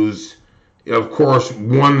 barbecues. Of course,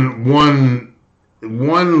 one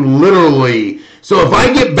literally. So if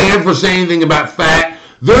I get banned for saying anything about fat,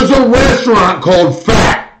 there's a restaurant called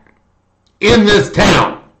Fat in this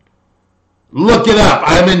town. Look it up.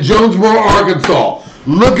 I'm in Jonesboro, Arkansas.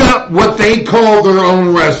 Look up what they call their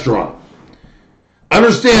own restaurant.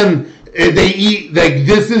 Understand, they eat, like,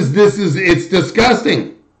 this is, it's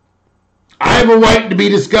disgusting. I have a right to be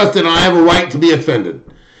disgusted, and I have a right to be offended.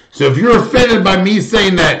 So if you're offended by me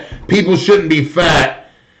saying that people shouldn't be fat,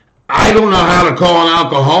 I don't know how to call an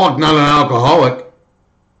alcoholic not an alcoholic.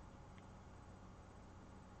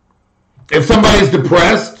 If somebody's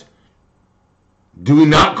depressed, do we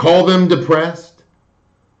not call them depressed?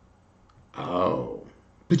 Oh.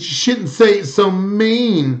 But you shouldn't say it so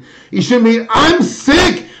mean. You shouldn't be, I'm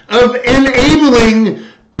sick of enabling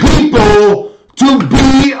people to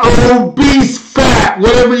be obese, fat,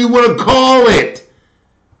 whatever you want to call it.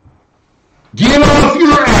 Get off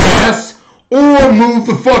your ass or move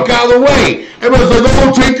the fuck out of the way. Everybody's like,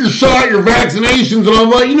 oh, take your shot, your vaccinations. And I'm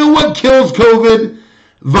like, you know what kills COVID?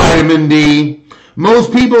 Vitamin D.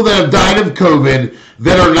 Most people that have died of COVID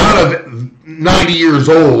that are not of 90 years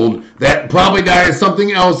old, that probably died of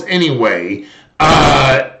something else anyway,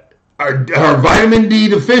 are vitamin D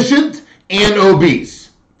deficient and obese,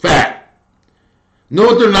 fat. Know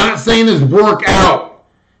what they're not saying is work out,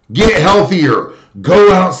 get healthier,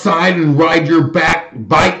 go outside and ride your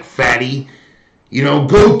bike, fatty.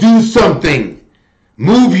 Go do something.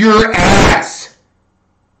 Move your ass.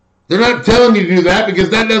 They're not telling you to do that because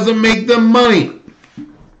that doesn't make them money.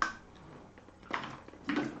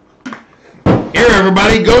 Here,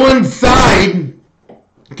 everybody, go inside,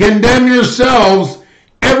 condemn yourselves,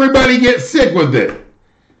 everybody get sick with it.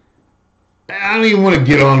 I don't even want to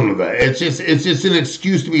get on with that. It's just an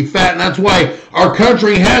excuse to be fat, and that's why our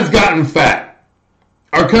country has gotten fat.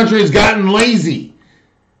 Our country has gotten lazy.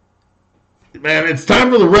 Man, it's time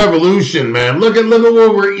for the revolution, man. Look at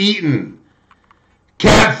what we're eating.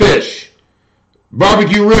 Catfish,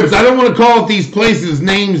 barbecue ribs. I don't want to call these places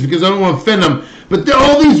names because I don't want to offend them, but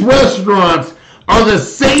all these restaurants are the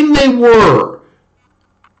same they were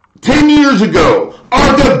 10 years ago.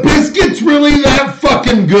 Are the biscuits really that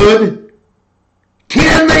fucking good?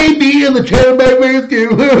 Can they be in the caramel biscuit?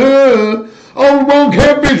 Oh, the wrong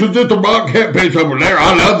catfish was just a wrong catfish over there.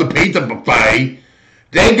 I love the pizza buffet.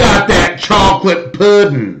 They got that chocolate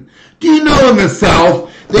pudding. Do you know in the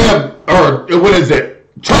South, they have,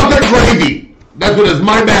 chocolate gravy. That's what it is.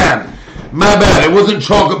 My bad. It wasn't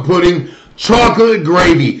chocolate pudding. Chocolate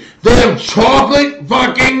gravy. They have chocolate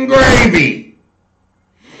fucking gravy.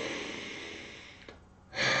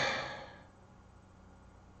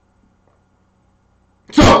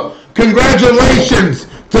 So, congratulations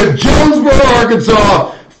to Jonesboro,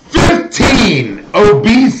 Arkansas, 15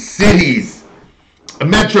 obese cities,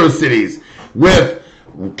 metro cities, with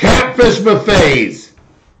catfish buffets,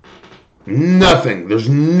 Nothing. There's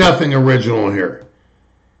nothing original here.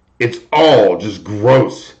 It's all just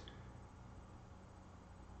gross.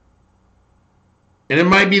 And it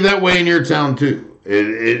might be that way in your town too.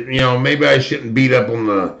 Maybe I shouldn't beat up on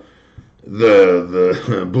the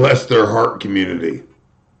bless their heart community.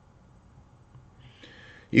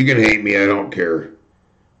 You can hate me, I don't care.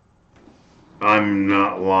 I'm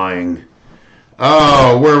not lying.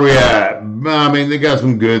 Oh, where are we at? I mean, they got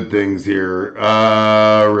some good things here.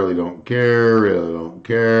 Really don't care. Really don't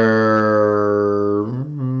care.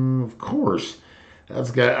 Of course.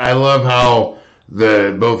 I love how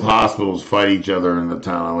both hospitals fight each other in the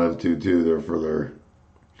town I live to, too. They're for their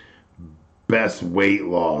best weight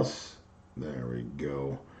loss. There we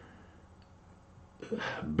go.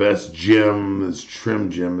 Best gym is Trim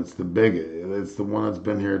Gym. It's the biggest. It's the one that's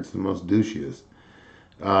been here. It's the most douchiest.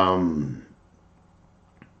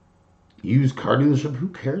 Used car dealership. Who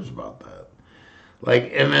cares about that?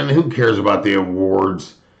 And then who cares about the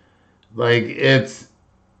awards? It's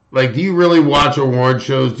do you really watch award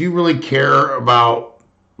shows? Do you really care about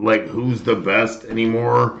who's the best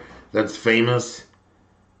anymore? That's famous.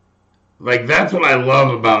 That's what I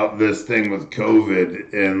love about this thing with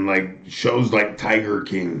COVID and shows like Tiger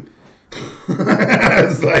King.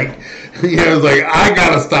 It's I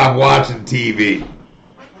gotta stop watching TV.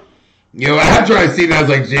 After I seen it, I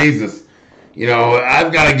was like, Jesus,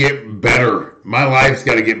 I've got to get better. My life's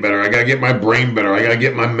got to get better. I got to get my brain better. I got to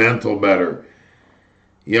get my mental better.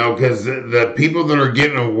 Because the people that are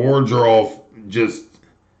getting awards are all just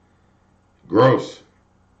gross.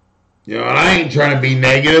 And I ain't trying to be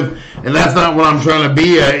negative, and that's not what I'm trying to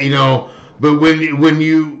be at, But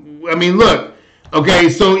look, okay,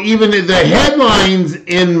 so even the headlines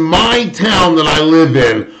in my town that I live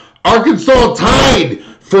in, Arkansas tied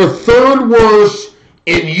for third worst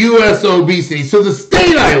in U.S. obesity. So the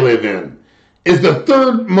state I live in is the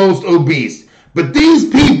third most obese. But these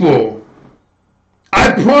people,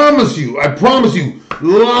 I promise you,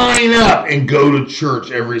 line up and go to church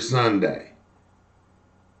every Sunday.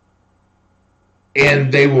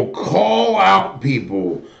 And they will call out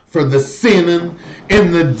people for the sinning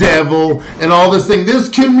and the devil and all this thing. This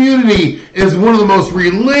community is one of the most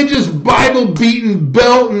religious, Bible-beaten,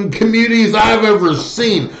 belting communities I've ever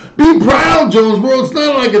seen. Be proud, Jonesboro. It's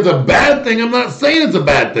not like it's a bad thing. I'm not saying it's a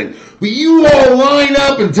bad thing. But you all line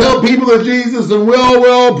up and tell people of Jesus, and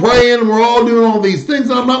we're all praying, and we're all doing all these things,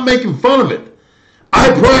 and I'm not making fun of it.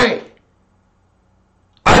 I pray.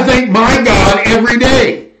 I thank my God every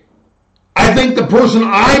day. I think the person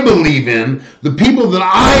I believe in, the people that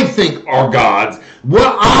I think are gods,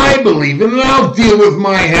 what I believe in, and I'll deal with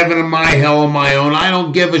my heaven and my hell on my own. I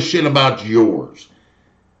don't give a shit about yours.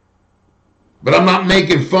 But I'm not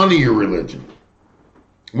making fun of your religion.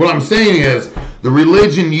 What I'm saying is, the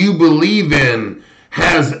religion you believe in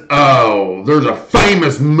has, there's a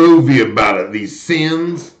famous movie about it, these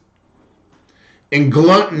sins. And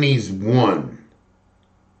gluttony's one.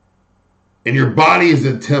 And your body is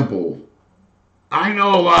a temple. I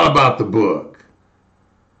know a lot about the book.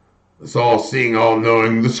 It's all seeing, all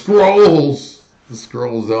knowing. The scrolls. The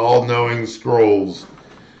scrolls, the all knowing scrolls.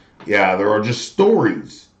 Yeah, there are just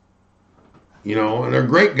stories. And they're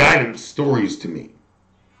great guidance stories to me.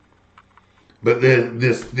 But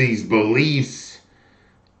these beliefs,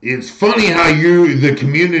 it's funny how the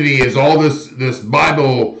community is all this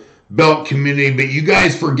Bible Belt community, but you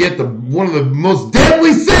guys forget one of the most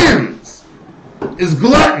deadly sins is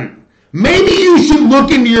glutton. Maybe you should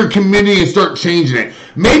look into your community and start changing it.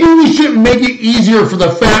 Maybe we shouldn't make it easier for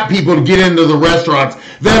the fat people to get into the restaurants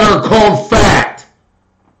that are called fat.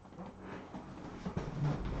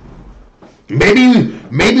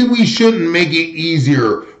 Maybe we shouldn't make it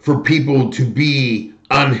easier for people to be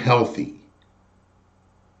unhealthy.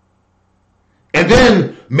 And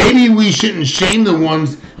then maybe we shouldn't shame the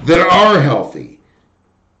ones that are healthy.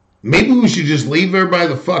 Maybe we should just leave everybody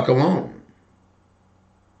the fuck alone.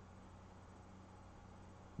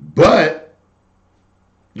 But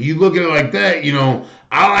you look at it like that,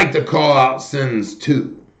 I like to call out sins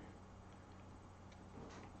too.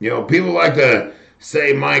 People like to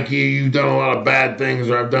say, Mikey, you've done a lot of bad things,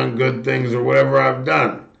 or I've done good things, or whatever I've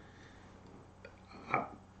done.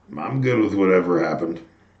 I'm good with whatever happened.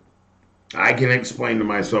 I can explain to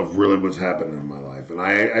myself really what's happened in my life, and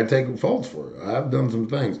I take faults for it. I've done some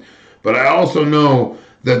things. But I also know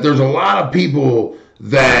that there's a lot of people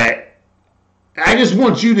that I just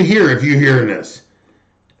want you to hear, if you're hearing this.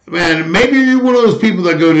 Man, maybe you're one of those people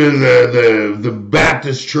that go to the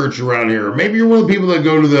Baptist church around here. Or maybe you're one of the people that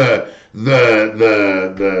go to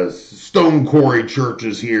the stone quarry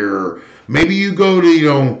churches here. Maybe you go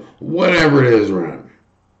to, whatever it is around.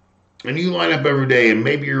 and you line up every day, and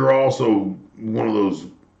maybe you're also one of those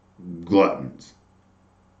gluttons.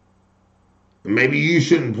 And maybe you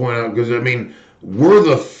shouldn't point out, because, I mean, we're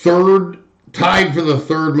tied for the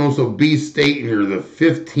third most obese state, and you're the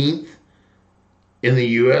 15th in the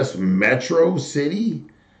U.S. metro city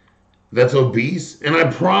that's obese. And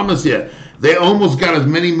I promise you, they almost got as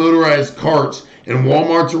many motorized carts and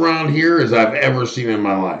Walmarts around here as I've ever seen in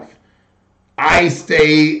my life. I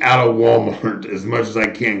stay out of Walmart as much as I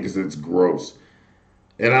can because it's gross.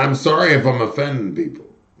 And I'm sorry if I'm offending people.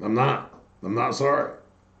 I'm not sorry.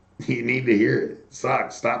 You need to hear it. It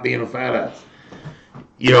sucks. Stop being a fat ass.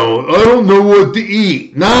 You know, I don't know what to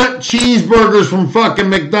eat. Not cheeseburgers from fucking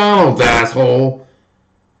McDonald's, asshole.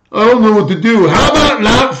 I don't know what to do. How about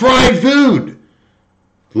not fried food?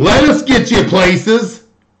 Let us get you places.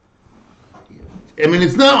 I mean,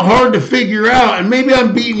 it's not hard to figure out. And maybe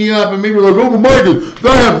I'm beating you up, and maybe you're like, oh, Mike,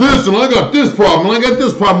 I have this, and I got this problem, and I got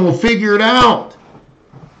this problem. We'll figure it out.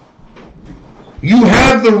 You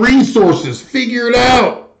have the resources. Figure it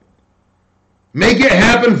out. Make it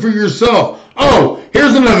happen for yourself. Oh,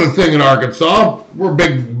 here's another thing in Arkansas. We're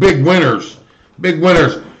big winners. Big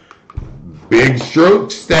winners. Big stroke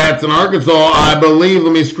stats in Arkansas, I believe.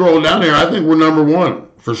 Let me scroll down here. I think we're number 1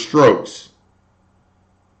 for strokes.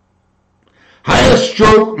 Highest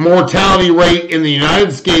stroke mortality rate in the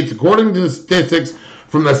United States, according to statistics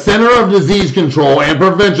from the Center of Disease Control and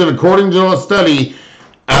Prevention, according to a study.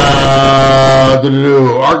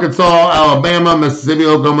 Arkansas, Alabama, Mississippi,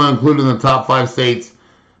 Oklahoma included in the top 5 states.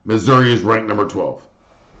 Missouri is ranked number 12.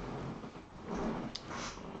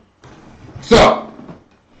 So,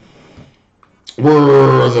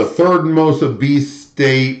 we're the 3rd most obese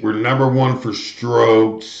state. We're number 1 for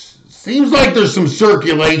strokes. Seems like there's some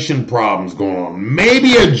circulation problems going on.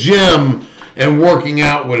 Maybe a gym and working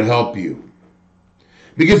out would help you.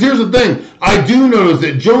 Because here's the thing. I do notice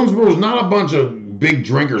that Jonesboro is not a bunch of big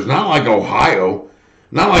drinkers. Not like Ohio.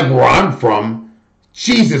 Not like where I'm from.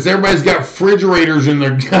 Jesus, everybody's got refrigerators in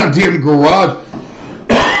their goddamn garage.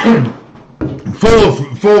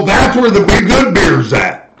 full. That's where the big good beer's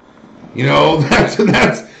at. You know, that's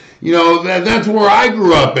where I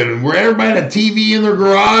grew up in, where everybody had a TV in their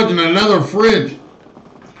garage and another fridge.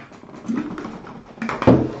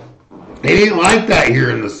 They didn't like that here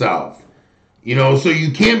in the South. You know, so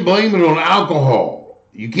you can't blame it on alcohol.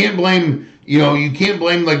 You can't blame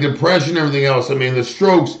like depression and everything else. I mean, the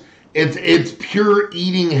strokes, it's pure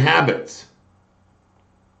eating habits.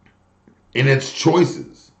 And it's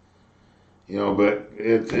choices. You know, but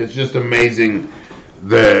it's just amazing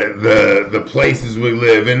the places we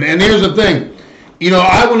live. And here's the thing. You know,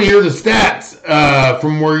 I want to hear the stats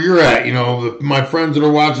from where you're at. You know, my friends that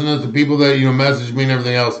are watching this, the people that, you know, message me and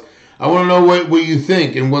everything else. I want to know what you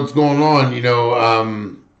think and what's going on. You know, I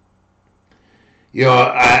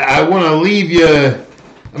want to leave you.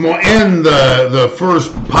 I'm going to end the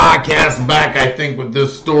first podcast back, I think, with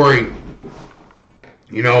this story.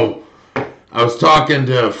 You know, I was talking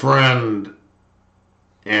to a friend,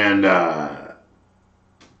 and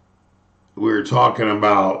we were talking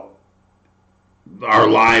about our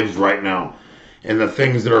lives right now and the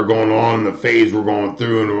things that are going on, the phase we're going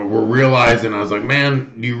through, and we're realizing, I was like,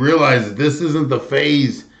 man, do you realize this isn't the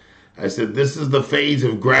phase? I said, this is the phase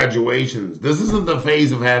of graduations. This isn't the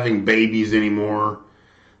phase of having babies anymore.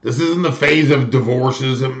 This isn't the phase of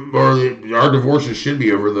divorces, or our divorces should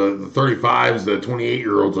be over. The 35s, the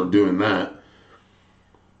 28-year-olds are doing that.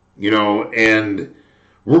 You know, and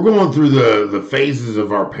we're going through the phases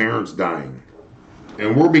of our parents dying.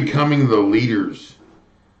 And we're becoming the leaders.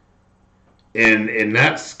 And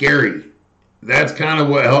that's scary. That's kind of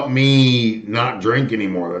what helped me not drink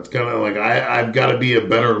anymore. That's kind of like, I've got to be a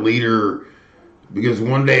better leader, because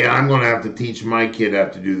one day I'm going to have to teach my kid how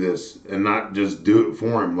to do this and not just do it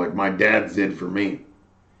for him like my dad did for me.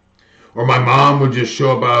 Or my mom would just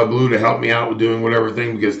show up out of the blue to help me out with doing whatever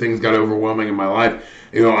thing because things got overwhelming in my life.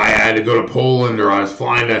 You know, I had to go to Poland, or I was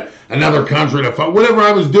flying to another country to fight, whatever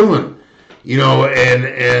I was doing. You know,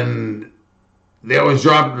 and they always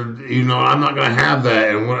dropped, you know, I'm not going to have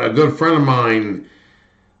that. And a good friend of mine,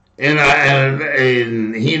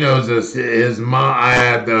 and he knows this, his mom, I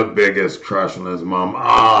had the biggest crush on his mom.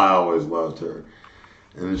 I always loved her.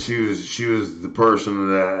 And she was the person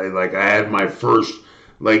that, like, I had my first,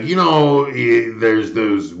 like, you know, there's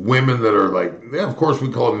those women that are like, yeah, of course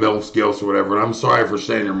we call them MILF skills or whatever. And I'm sorry for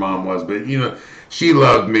saying your mom was, but, you know, she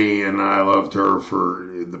loved me and I loved her for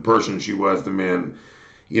the person she was to me. And,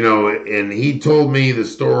 you know, and he told me the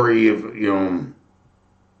story of, you know,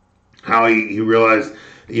 how he realized,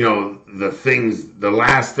 you know, the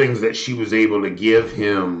last things that she was able to give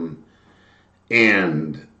him.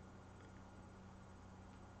 And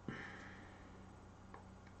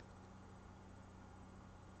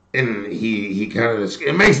And he kind of,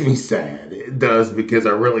 it makes me sad. It does, because I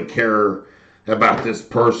really care about this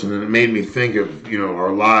person, and it made me think of,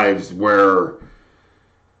 our lives where,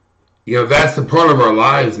 that's the part of our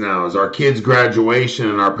lives now, is our kids' graduation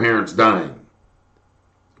and our parents dying.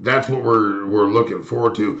 That's what we're looking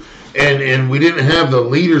forward to. And we didn't have the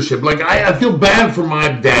leadership. Like, I feel bad for my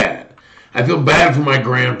dad. I feel bad for my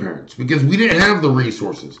grandparents, because we didn't have the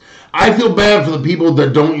resources. I feel bad for the people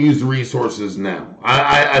that don't use the resources now.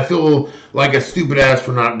 I feel like a stupid ass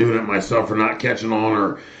for not doing it myself, or not catching on,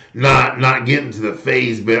 or not getting to the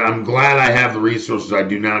phase. But I'm glad I have the resources I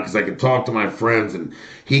do now, because I can talk to my friends, and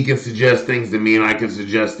he can suggest things to me, and I can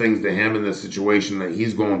suggest things to him in the situation that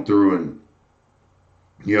he's going through. And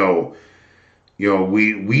we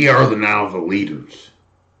are now the leaders.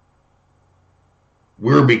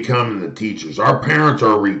 We're becoming the teachers. Our parents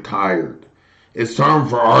are retired. It's time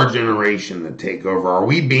for our generation to take over. Are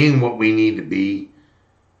we being what we need to be?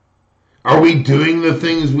 Are we doing the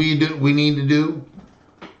things we need to do?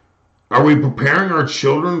 Are we preparing our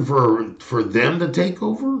children for them to take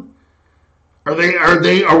over? Are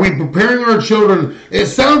we preparing our children? It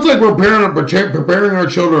sounds like we're preparing our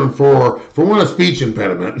children for one, a speech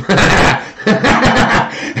impediment.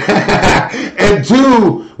 And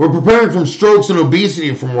two, we're preparing from strokes and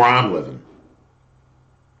obesity from where I'm living.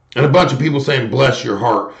 And a bunch of people saying, bless your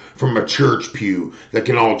heart, from a church pew that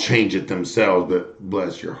can all change it themselves, but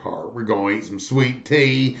bless your heart. We're going to eat some sweet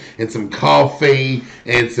tea and some coffee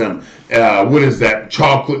and some,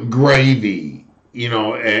 chocolate gravy,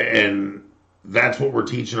 and that's what we're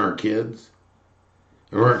teaching our kids.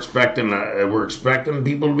 And we're expecting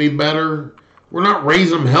people to be better. We're not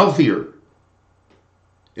raising them healthier.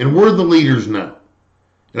 And we're the leaders now.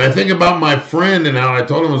 And I think about my friend, and how I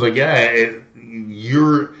told him, I was like,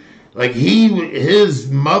 you're like, his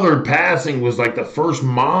mother passing was like the first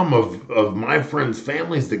mom of my friend's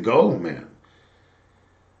families to go, man.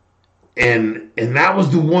 And that was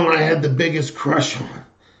the one I had the biggest crush on.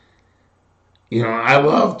 I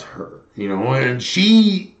loved her, and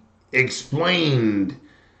she explained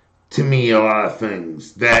to me a lot of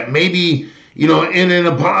things that maybe, in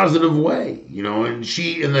a positive way, and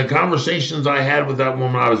in the conversations I had with that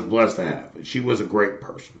woman, I was blessed to have. She was a great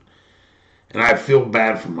person. And I feel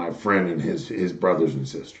bad for my friend and his brothers and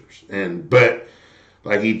sisters. But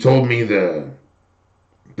like he told me the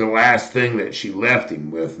last thing that she left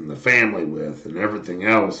him with, and the family with, and everything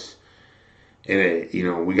else. And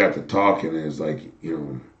we got to talking, and it's like,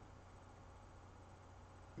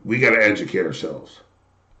 we got to educate ourselves.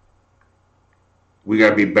 We got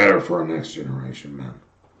to be better for our next generation, man.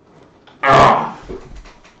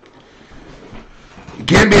 You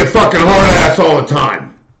can't be a fucking hard ass all the time.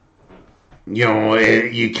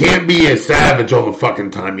 You can't be a savage all the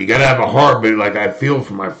fucking time. You gotta have a heart. But like, I feel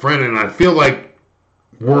for my friend, and I feel like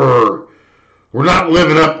we're not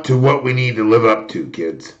living up to what we need to live up to,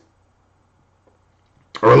 kids.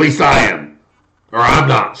 Or at least I am. Or I'm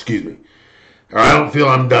not, excuse me. Or I don't feel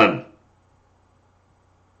I'm done.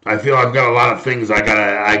 I feel I've got a lot of things I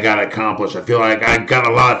gotta accomplish. I feel like I've got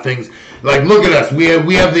a lot of things. Like, look at us.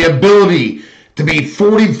 We have the ability to be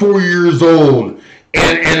 44 years old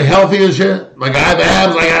and healthy as shit. Like, I have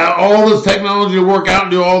abs, I have all this technology to work out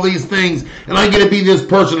and do all these things, and I get to be this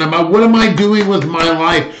person. What am I doing with my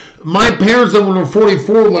life? My parents that when they're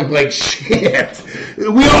 44 look like shit.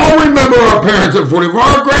 We all remember our parents at 44.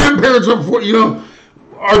 Our grandparents at 40,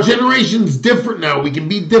 our generation's different now. We can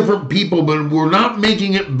be different people, but we're not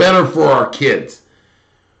making it better for our kids.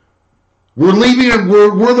 We're leaving it,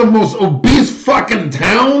 we're the most obese fucking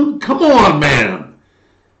town? Come on, man.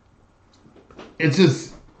 It's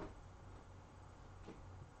just,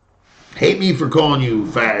 hate me for calling you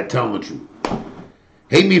fat, telling the truth.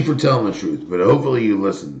 Hate me for telling the truth, but hopefully you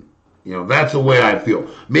listen. That's the way I feel.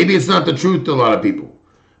 Maybe it's not the truth to a lot of people,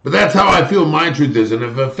 but that's how I feel my truth is. And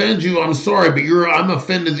if it offends you, I'm sorry, but I'm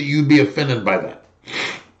offended that you'd be offended by that.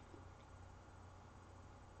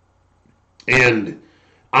 And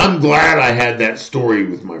I'm glad I had that story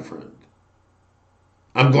with my friend.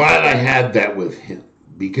 I'm glad I had that with him,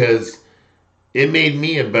 because it made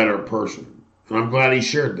me a better person. And I'm glad he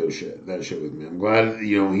shared that shit with me. I'm glad,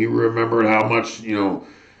 he remembered how much,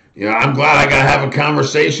 I'm glad I got to have a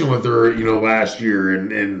conversation with her, last year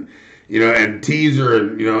and tease her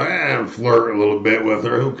and flirt a little bit with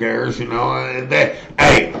her. Who cares,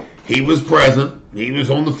 Hey, he was present. He was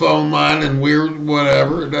on the phone line and weird,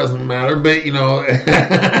 whatever. It doesn't matter. But,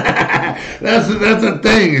 that's the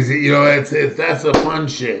thing is, that's the fun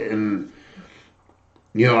shit. And,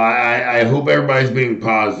 I hope everybody's being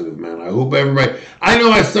positive, man. I hope everybody, I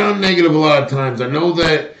know I sound negative a lot of times. I know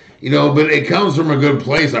that, but it comes from a good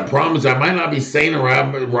place. I promise. I might not be saying it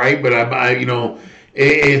right, but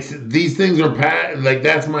it's these things are like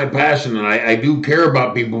that's my passion, and I do care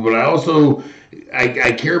about people, but I also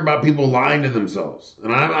I care about people lying to themselves,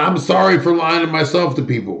 and I'm sorry for lying to myself to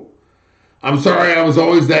people. I'm sorry I was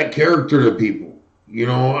always that character to people.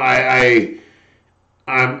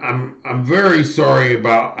 I'm very sorry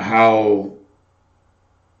about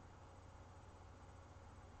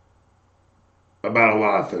about a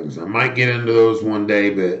lot of things. I might get into those one day,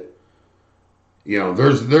 but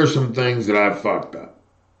there's some things that I've fucked up,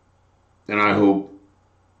 and I hope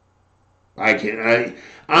I can.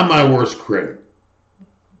 I'm my worst critic.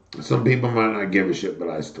 Some people might not give a shit, but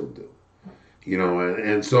I still do.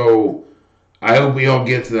 And so I hope we all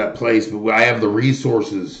get to that place, but I have the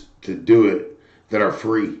resources to do it that are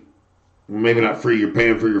free. Maybe not free. You're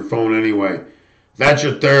paying for your phone anyway. That's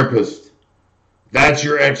your therapist. That's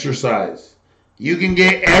your exercise. You can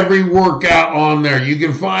get every workout on there. You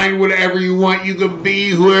can find whatever you want. You can be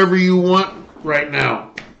whoever you want right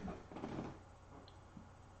now.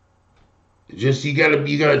 Just you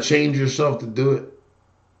gotta change yourself to do it.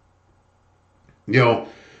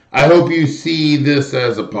 I hope you see this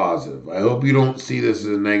as a positive. I hope you don't see this as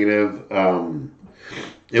a negative.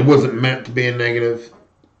 It wasn't meant to be a negative.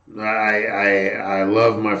 I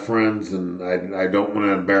love my friends, and I don't want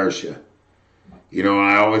to embarrass you.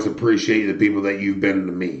 I always appreciate the people that you've been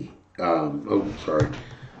to me. Sorry.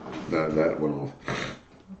 That went off.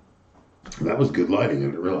 That was good lighting. I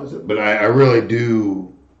didn't realize it. But I really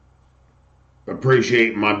do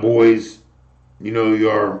appreciate my boys. You know who you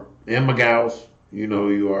are. And my gals. You know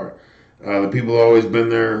who you are. The people who have always been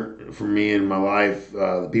there for me in my life.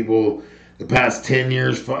 The people, the past 10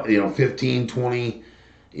 years, 15, 20,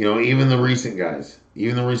 even the recent guys.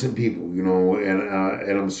 Even the recent people, and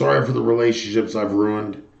I'm sorry for the relationships I've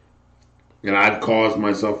ruined, and I've caused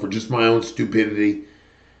myself for just my own stupidity,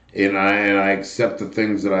 and I accept the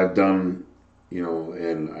things that I've done,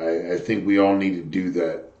 and I think we all need to do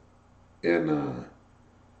that, and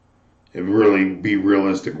really be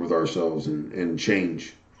realistic with ourselves and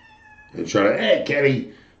change, and try to, hey,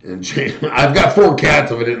 Kenny, and change. I've got 4 cats.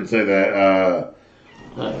 If I didn't say that,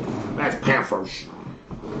 that's Pampers.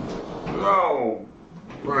 Oh.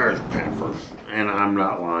 Where's Pampers? And I'm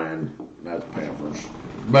not lying. That's Pampers.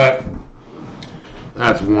 But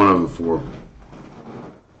that's one of the 4.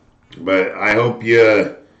 But I hope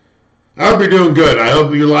you're doing good. I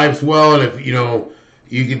hope your life's well, and if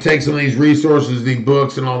you can take some of these resources, these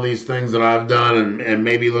books, and all these things that I've done, and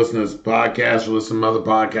maybe listen to this podcast or listen to other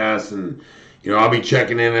podcasts, and I'll be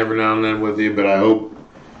checking in every now and then with you. But I hope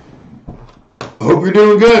you're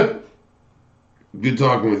doing good. Good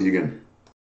talking with you again.